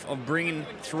way of bringing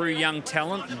through young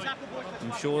talent. And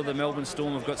I'm sure the Melbourne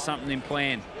Storm have got something in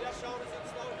plan.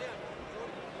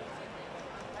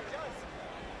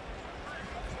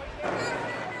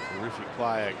 Terrific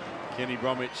player, Kenny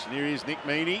Bromwich. And here is Nick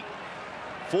Meaney.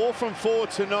 4 from 4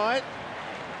 tonight.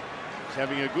 He's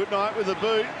having a good night with the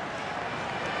boot.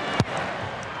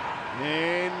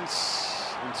 And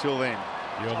until then,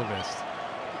 you're the best.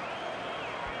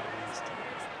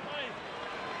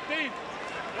 Dean,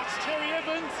 watch Terry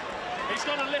Evans. He's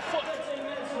got a left foot. 13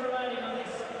 minutes remaining on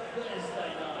this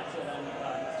Thursday night at Andy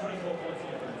Park. 24 points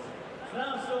difference.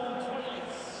 Now Storm 28.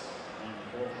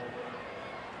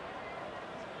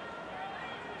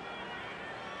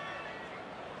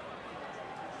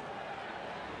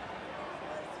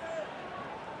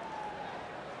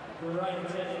 Great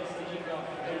attendance to kick off.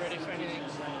 Are you ready for anything?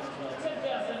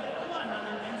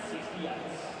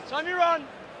 10,168. Time you run.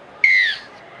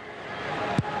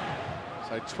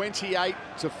 So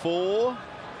 28-4.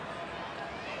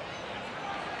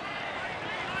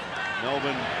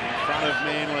 Melbourne in front of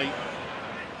Manly.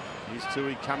 Here's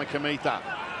Tui Kamikamica.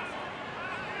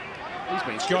 He's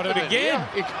been got it again.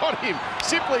 He got him.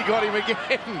 Simply got him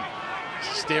again.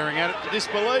 Staring at it with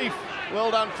disbelief.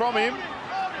 Well done from him.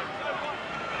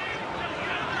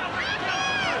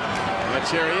 Now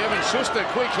Cherry Evans, Schuster,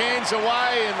 quick hands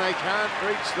away, and they can't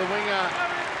reach the winger.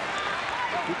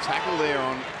 Good tackle there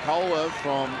on Kohler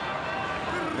from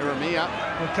Jeremiah.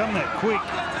 Well, come that quick.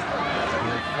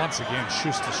 Well, once again,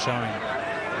 Schuster showing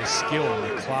the skill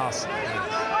and the class.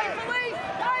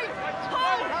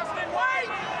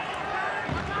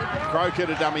 Croker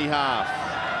to dummy half.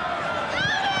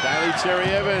 Daly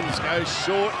Cherry Evans goes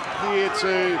short here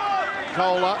to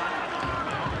Kohler.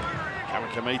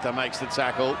 Kamikamica makes the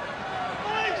tackle.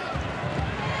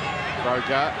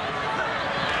 Croker.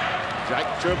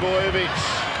 Jake Trebojevic.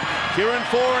 Kieran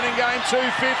Foran in game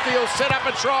 250. He'll set up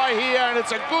a try here, and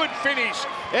it's a good finish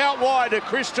out wide to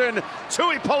Christian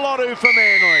Tuipulotu for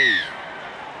Manly.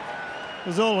 It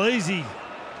was all easy.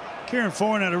 Kieran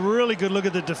Foran had a really good look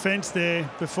at the defence there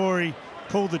before he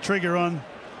pulled the trigger on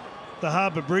the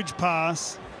Harbour Bridge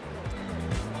pass.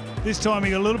 This time he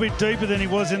got a little bit deeper than he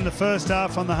was in the first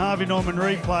half on the Harvey Norman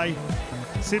replay.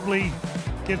 Simply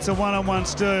gets a one-on-one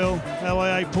steal.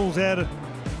 LIA pulls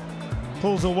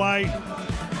away.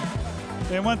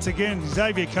 Then once again,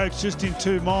 Xavier Coates just in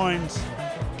 2 minds.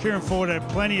 Kieran Ford had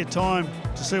plenty of time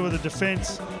to see what the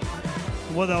defence,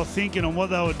 what they were thinking and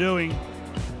what they were doing.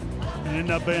 And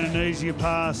ended up being an easier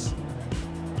pass.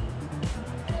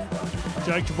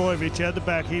 Jake Trebojevic out the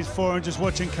back. Here's Foran just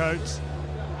watching Coates.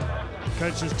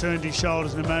 Coates just turned his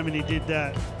shoulders, and the moment he did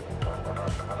that,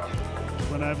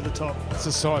 went over the top. It's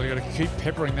the side, they've got to keep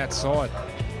peppering that side.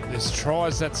 There's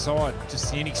tries that side,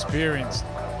 just the inexperience.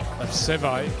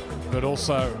 Seve, but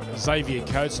also Xavier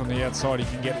Coates on the outside. He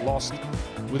can get lost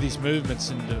with his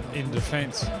movements in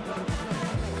defence.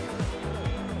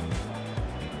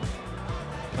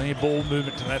 Plenty of ball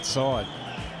movement to that side.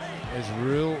 There's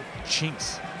real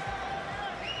chinks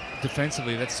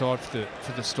defensively that side for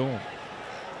the Storm.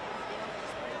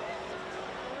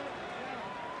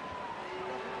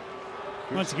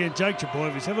 Once again, Jake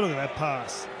Trbojevic, have a look at that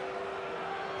pass.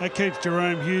 That keeps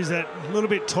Jerome Hughes that little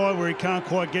bit tight where he can't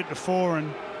quite get to fore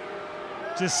and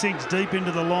just sinks deep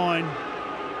into the line,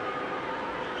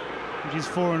 which is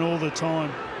foreign all the time.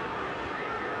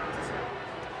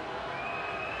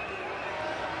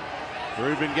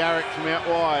 Ruben Garrick from out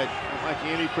wide, not making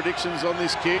any predictions on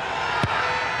this kick.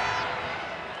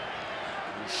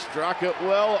 He struck it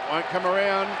well, it won't come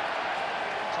around.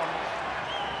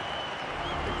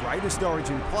 The greatest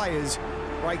Origin players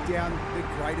break down the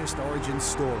greatest Origin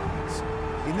stories.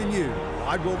 In the new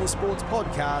Wide World of Sports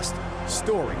podcast,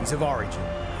 Stories of Origin.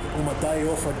 On my day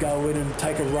off, I'd go in and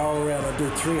take a row around. I'd do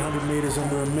 300 metres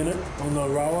under a minute on the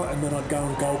rower, and then I'd go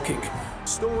and goal kick.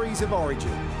 Stories of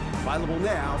Origin, available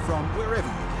now from wherever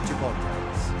you get your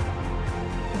podcasts.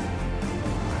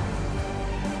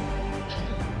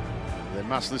 They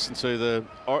must listen to the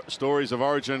Stories of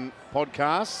Origin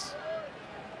podcasts.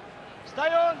 Stay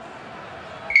on.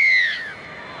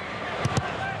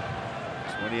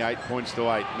 28 points to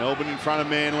 8. Melbourne in front of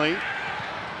Manly.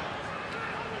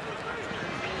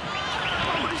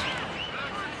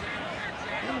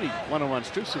 How many one-on-one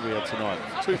strips have we had tonight?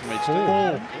 2 from each team. 4.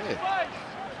 Yeah.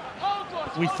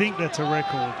 We think that's a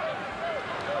record.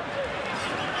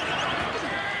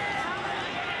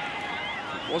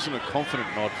 It wasn't a confident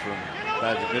nod from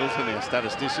David Middleton, our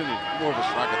statistician. More of a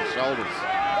shrug of the shoulders.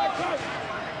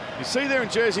 You see there in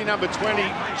jersey number 20,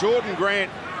 Jordan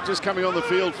Grant just coming on the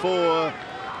field for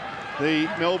the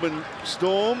Melbourne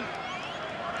Storm.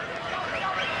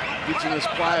 Indigenous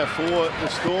player for the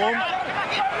Storm.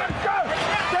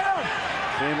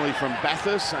 Family from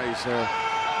Bathurst, so he's a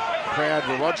proud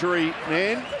Wiradjuri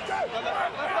man.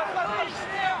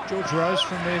 George Rose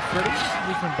from there, Freddie.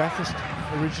 He from Bathurst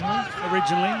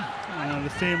originally. The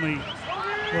family,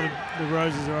 well, the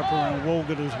Roses are up around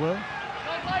Walgett as well.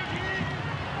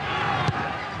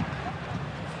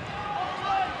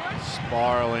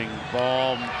 Spiralling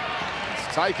bomb.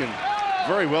 It's taken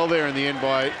very well there in the end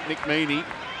by Nick Meaney.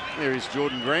 There is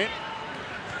Jordan Grant.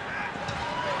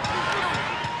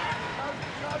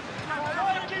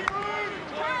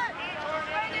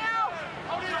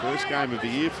 First game of the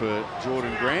year for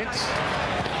Jordan Grant.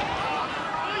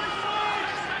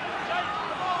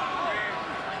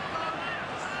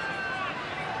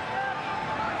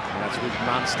 And that's with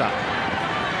Munster.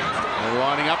 They're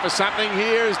lining up for something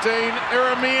here as Dean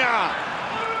Iramia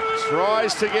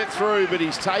tries to get through, but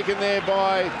he's taken there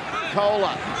by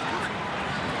Kohler.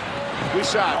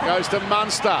 Wishart goes to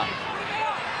Munster.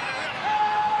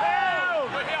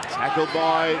 Tackled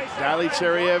by Daly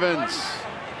Cherry Evans.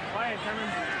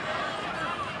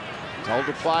 Told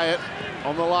to play it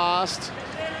on the last.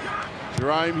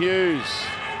 Jerome Hughes.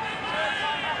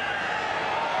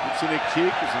 It's in a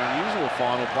kick. It's an unusual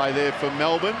final play there for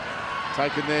Melbourne.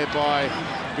 Taken there by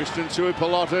Christian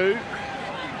Tuipulotu.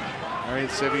 Arian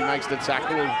Sevi makes the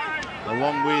tackle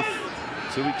along with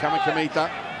Tui Kamakamita.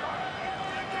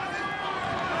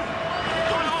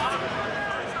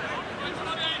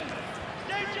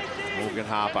 Morgan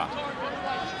Harper.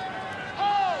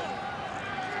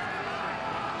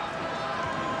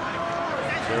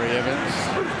 Terry Evans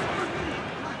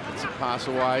gets a pass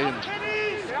away, and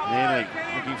Manly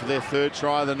looking for their 3rd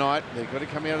try of the night. They've got to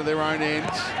come out of their own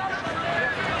ends.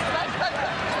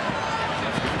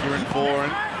 Kieran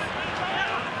Foran.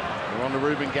 They're on to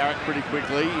Ruben Garrick pretty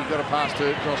quickly. You've got to pass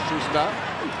to Josh Schuster.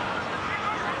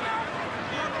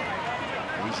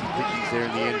 Easy pickings there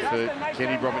in the end for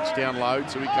Kenny Bromwich down low.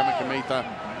 Tui Kamakamita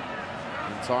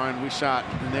and Tyron Wishart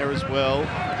in there as well.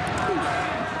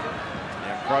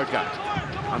 Now Croker.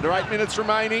 Under 8 minutes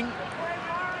remaining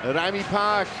at Amy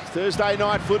Park, Thursday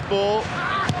night football.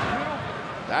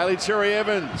 Daly Cherry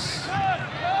Evans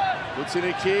puts in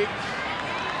a kick.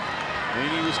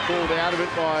 Meaney was called out of it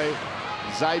by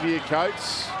Xavier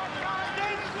Coates.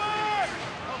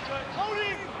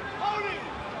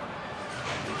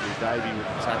 Davey with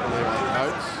the tackle there on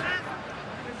Coates.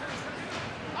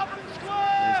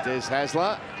 There's Des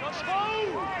Hasler.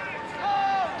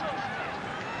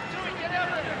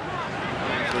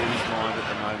 Through his mind at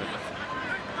the moment.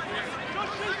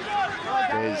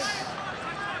 Des.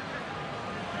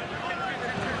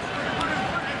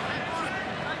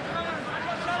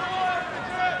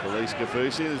 Felice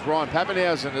Kafusi. There's Ryan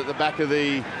Pappenhausen at the back of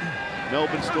the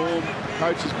Melbourne Storm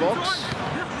coach's box.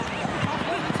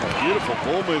 Beautiful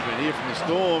ball movement here from the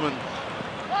Storm, and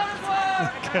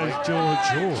goes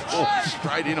George.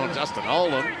 Straight in on Justin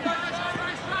Olam.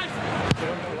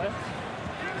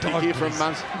 Kick here from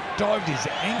Munster. Dived his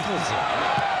ankles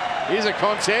in. Here's a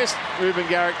contest. Ruben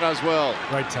Garrick does well.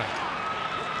 Great take.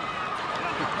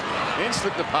 Then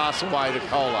slipped the pass away to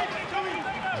Kohler.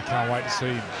 I can't wait to see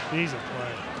him. He's a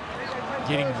player.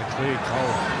 Getting in the clear,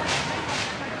 Kohler.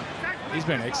 He's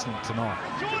been excellent tonight.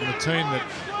 And a team that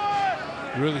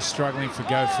really struggling for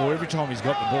go forward. Every time he's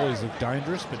got the ball, he's looked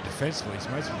dangerous, but defensively, he's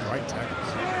made some great tackles.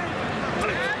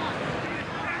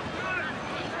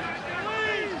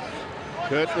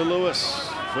 Kurt Lewis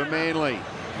for Manly.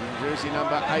 Jersey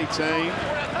number 18.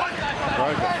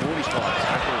 Broke at 45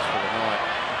 tackles for the night.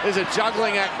 There's a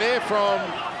juggling act there from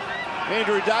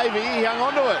Andrew Davey. He hung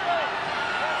on to it.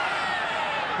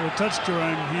 Well, it touched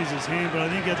Jerome Hughes' hand, but I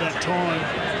think at that time,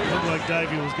 it looked like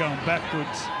Davey was going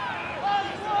backwards.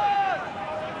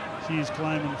 Hughes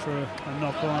claiming for a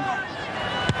knock-on.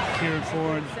 Kieran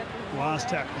Foran, last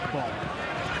tackle ball.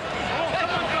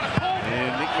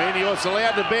 And Nick Meaney was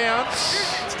allowed to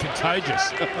bounce. It's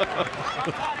contagious.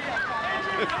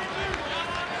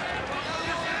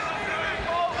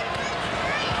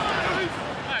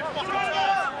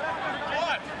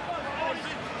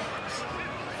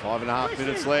 Five and a half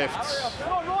minutes left.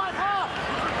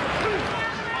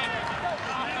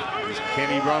 Here's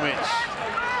Kenny Bromwich.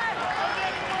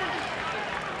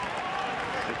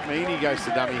 McMeany goes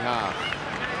to dummy half.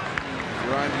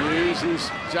 Jerome Hughes is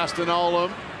Justin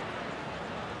Olam.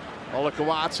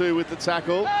 Olakau'atu with the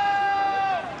tackle.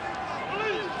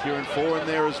 Kieran Foran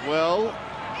there as well.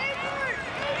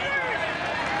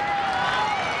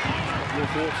 Your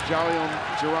thoughts, Joey, on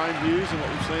Jerome Hughes and what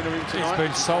we've seen of him tonight? It's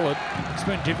been solid. It's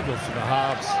been difficult for the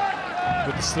halves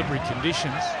with the slippery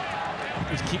conditions.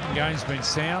 His kicking game's been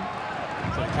sound.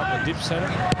 Got a couple of dips at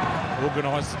it.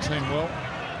 Organised the team well.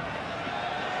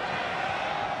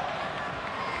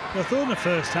 I thought in the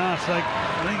first half, I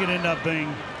think it ended up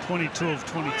being 22 of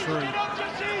 23.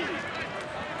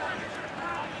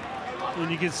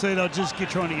 And you can see they'll just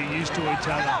trying to get used to each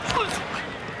other.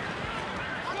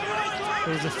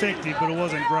 It was effective, but it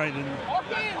wasn't great. And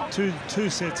two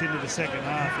sets into the second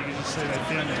half, you can just see they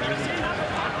found their rhythm.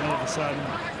 And all of a sudden,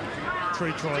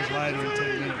 3 tries later in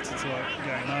 10 minutes, it's like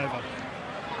game over.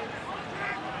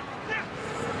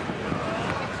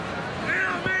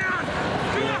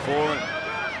 Foran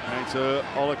going to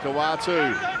Olakau'atu.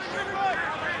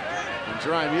 And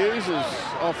Jerome Hughes is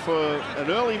off for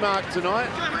an early mark tonight.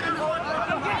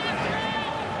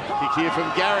 Kick here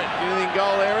from Garrett in the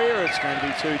goal area. It's going to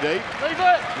be too deep.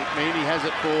 Nick Meaney has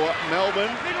it for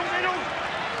Melbourne.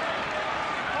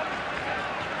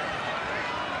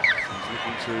 He's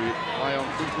looking to play on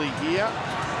quickly here.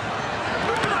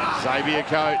 Xavier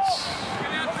Coates.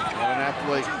 What an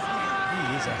athlete.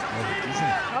 He is athletic, isn't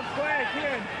he?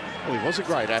 Well, he was a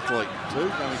great athlete too,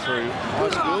 going through high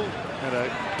school. Had a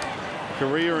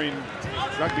career in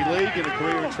rugby league and a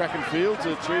career in track and field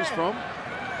to choose from.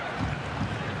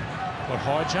 What,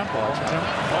 high jump or long jump?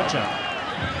 High jump.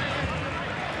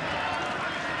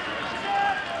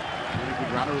 Really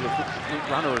good runner with a foot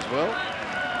runner as well.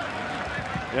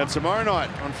 Now tomorrow night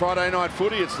on Friday Night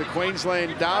Footy, it's the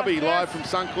Queensland Derby live from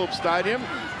Suncorp Stadium.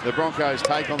 The Broncos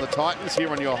take on the Titans here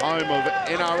on your home of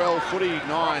NRL Footy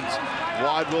 9's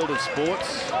Wide World of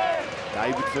Sports.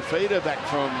 David Fafita back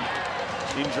from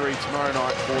injury tomorrow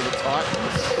night for the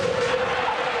Titans.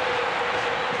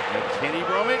 And Kenny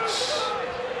Bromwich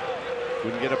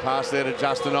couldn't get a pass there to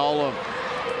Justin Olam.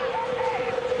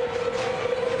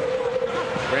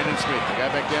 Brendan Smith to go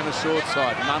back down the short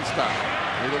side. Munster,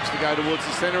 he looks to go towards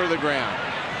the centre of the ground.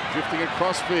 Drifting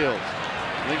across field.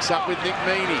 Links up with Nick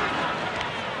Meaney.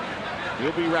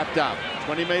 He'll be wrapped up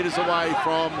 20 metres away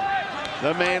from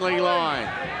the Manly line.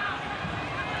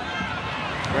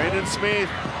 Brendan Smith.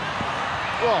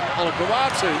 Oh,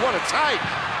 Olakau'atu, what a take.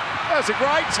 That was a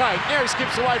great take. Now he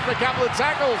skips away for a couple of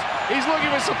tackles. He's looking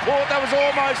for support. That was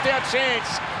almost our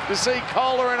chance to see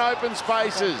Kohler in open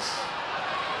spaces.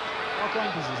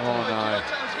 Oh no.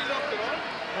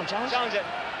 Challenge it.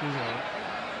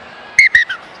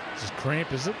 This is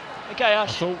cramp, is it? Okay,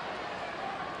 Ash.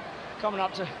 Coming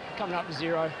up to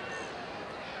 0.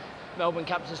 Melbourne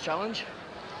captain's challenge.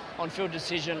 On-field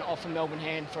decision off a Melbourne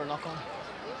hand for a knock-on.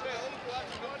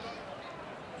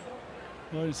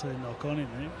 I didn't see a knock-on in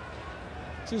there.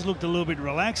 Just looked a little bit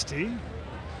relaxed here.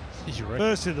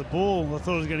 First to the ball, I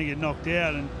thought I was going to get knocked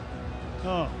out, and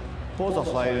Ball's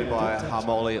offloaded by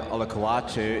Harmoli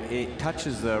Olakau'atu. It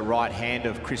touches the right hand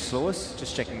of Chris Lewis,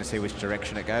 just checking to see which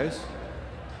direction it goes.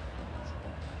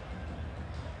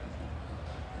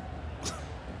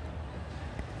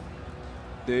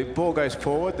 The ball goes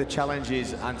forward. The challenge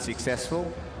is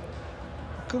unsuccessful.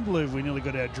 I couldn't believe we nearly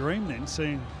got our dream then,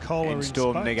 seeing Kohler in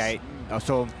Storm space. negate. I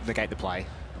saw him negate the play.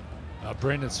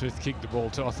 Brendan Smith kicked the ball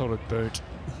too. I thought it burnt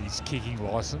his kicking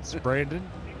licence. Brandon,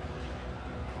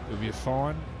 there'll be a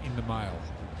fine in the mail.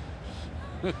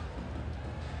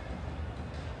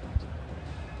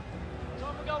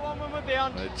 Go on when we're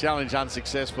bound. Challenge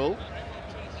unsuccessful.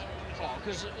 Oh,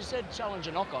 because you said challenge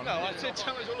a knock on. No, I said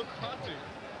challenge all I can't do.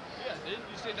 Yeah, dude. You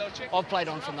said they'll check. I've played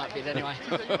on from that bit anyway.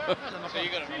 So you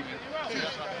got it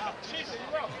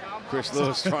wrong. Chris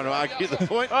Lewis trying to argue the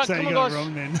point. All right, So come you on, got guys. it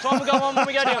wrong then. Time to go on when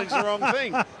we go down. It's the wrong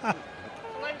thing.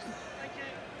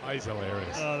 He's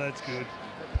hilarious. Oh, that's good.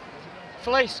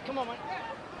 Felice, come on, mate.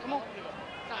 Come on.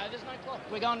 No, there's no clock.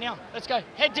 We're going now. Let's go.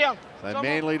 Head down. So Come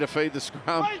Manly to feed the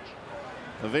scrum.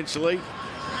 Eventually.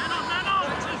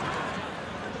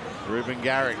 Ruben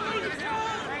Garrick.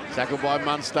 Tackled by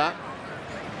Munster.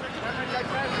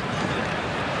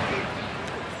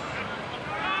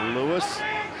 Lewis.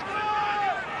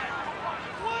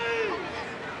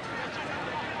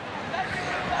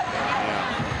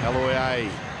 Now, Aloiai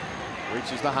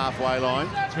reaches the halfway line.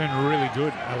 It's been really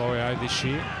good, Aloiai, this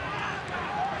year.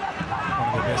 One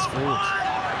of the best forwards.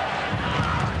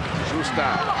 Schuster,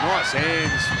 nice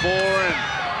hands. Foran,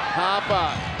 Harper.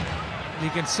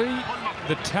 You can see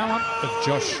the talent of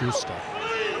Josh Schuster.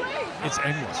 It's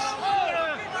endless.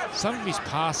 Some of his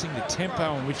passing, the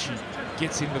tempo in which he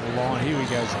gets into the line. Here he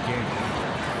goes again.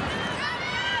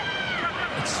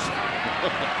 It's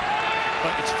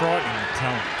frightening, the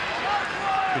talent.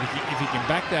 But if he can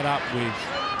back that up with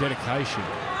dedication,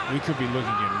 we could be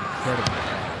looking at an incredible.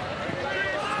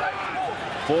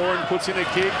 Foran puts in a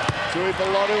kick. Tui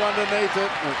Belotto underneath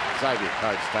it. Xavier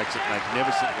Coates takes it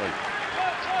magnificently.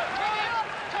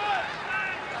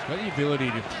 He's got the ability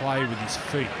to play with his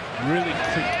feet really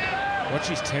quick. Watch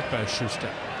his tempo, Schuster.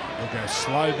 He'll go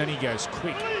slow, then he goes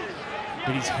quick.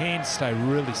 But his hands stay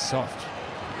really soft.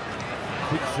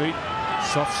 Quick feet,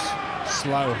 soft,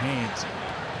 slow hands.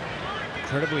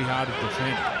 Incredibly hard to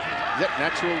defend. Is that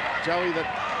natural, Joey?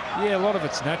 Yeah, a lot of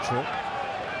it's natural.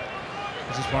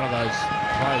 He's just one of those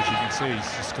players you can see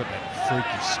he's just got that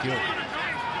freaky skill.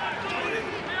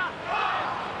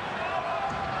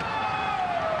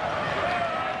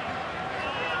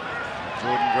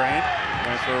 Jordan Grant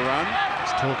going for a run.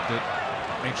 There's talk that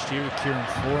next year with Kieran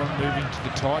Foran moving to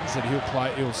the Titans that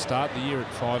he'll start the year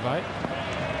at 5'8".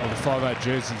 Well, the 5'8"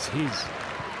 jersey's his.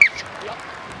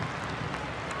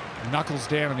 Knuckles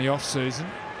down in the off-season.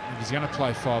 If he's going to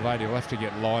play 5'8", he'll have to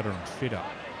get lighter and fitter.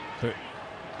 But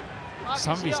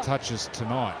some of his touches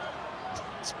tonight,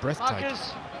 it's breathtaking.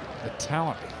 The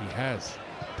talent he has,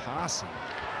 passing,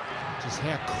 just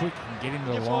how quick he can get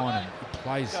into the line, and he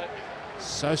plays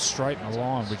so straight in the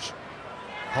line, which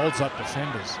holds up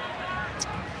defenders.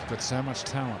 He's got so much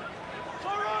talent.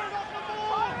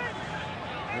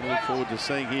 I look forward to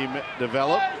seeing him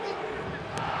develop.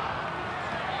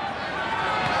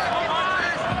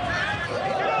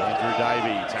 Andrew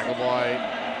Davey, tackled by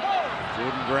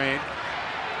Jordan Grant.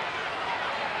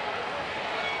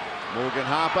 Morgan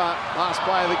Harper, last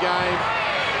play of the game.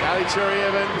 Ali Cherry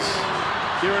Evans,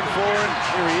 Kieran Foran,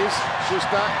 here he is.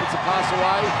 Schuster, it's a pass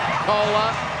away.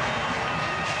 Kohler,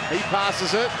 he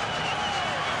passes it.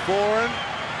 Foran,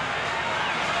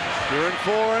 Kieran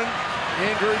Foran,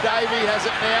 Andrew Davey has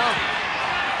it now.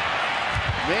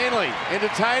 Manly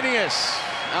entertaining us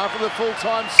after the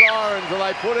full-time siren till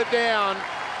they put it down.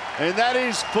 And that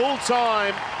is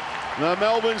full-time. The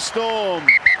Melbourne Storm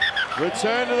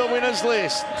return to the winners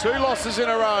list. 2 losses in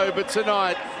a row, but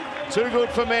tonight, too good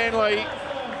for Manly.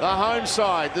 The home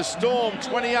side, the Storm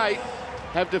 28,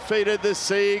 have defeated the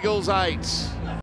Sea Eagles 8.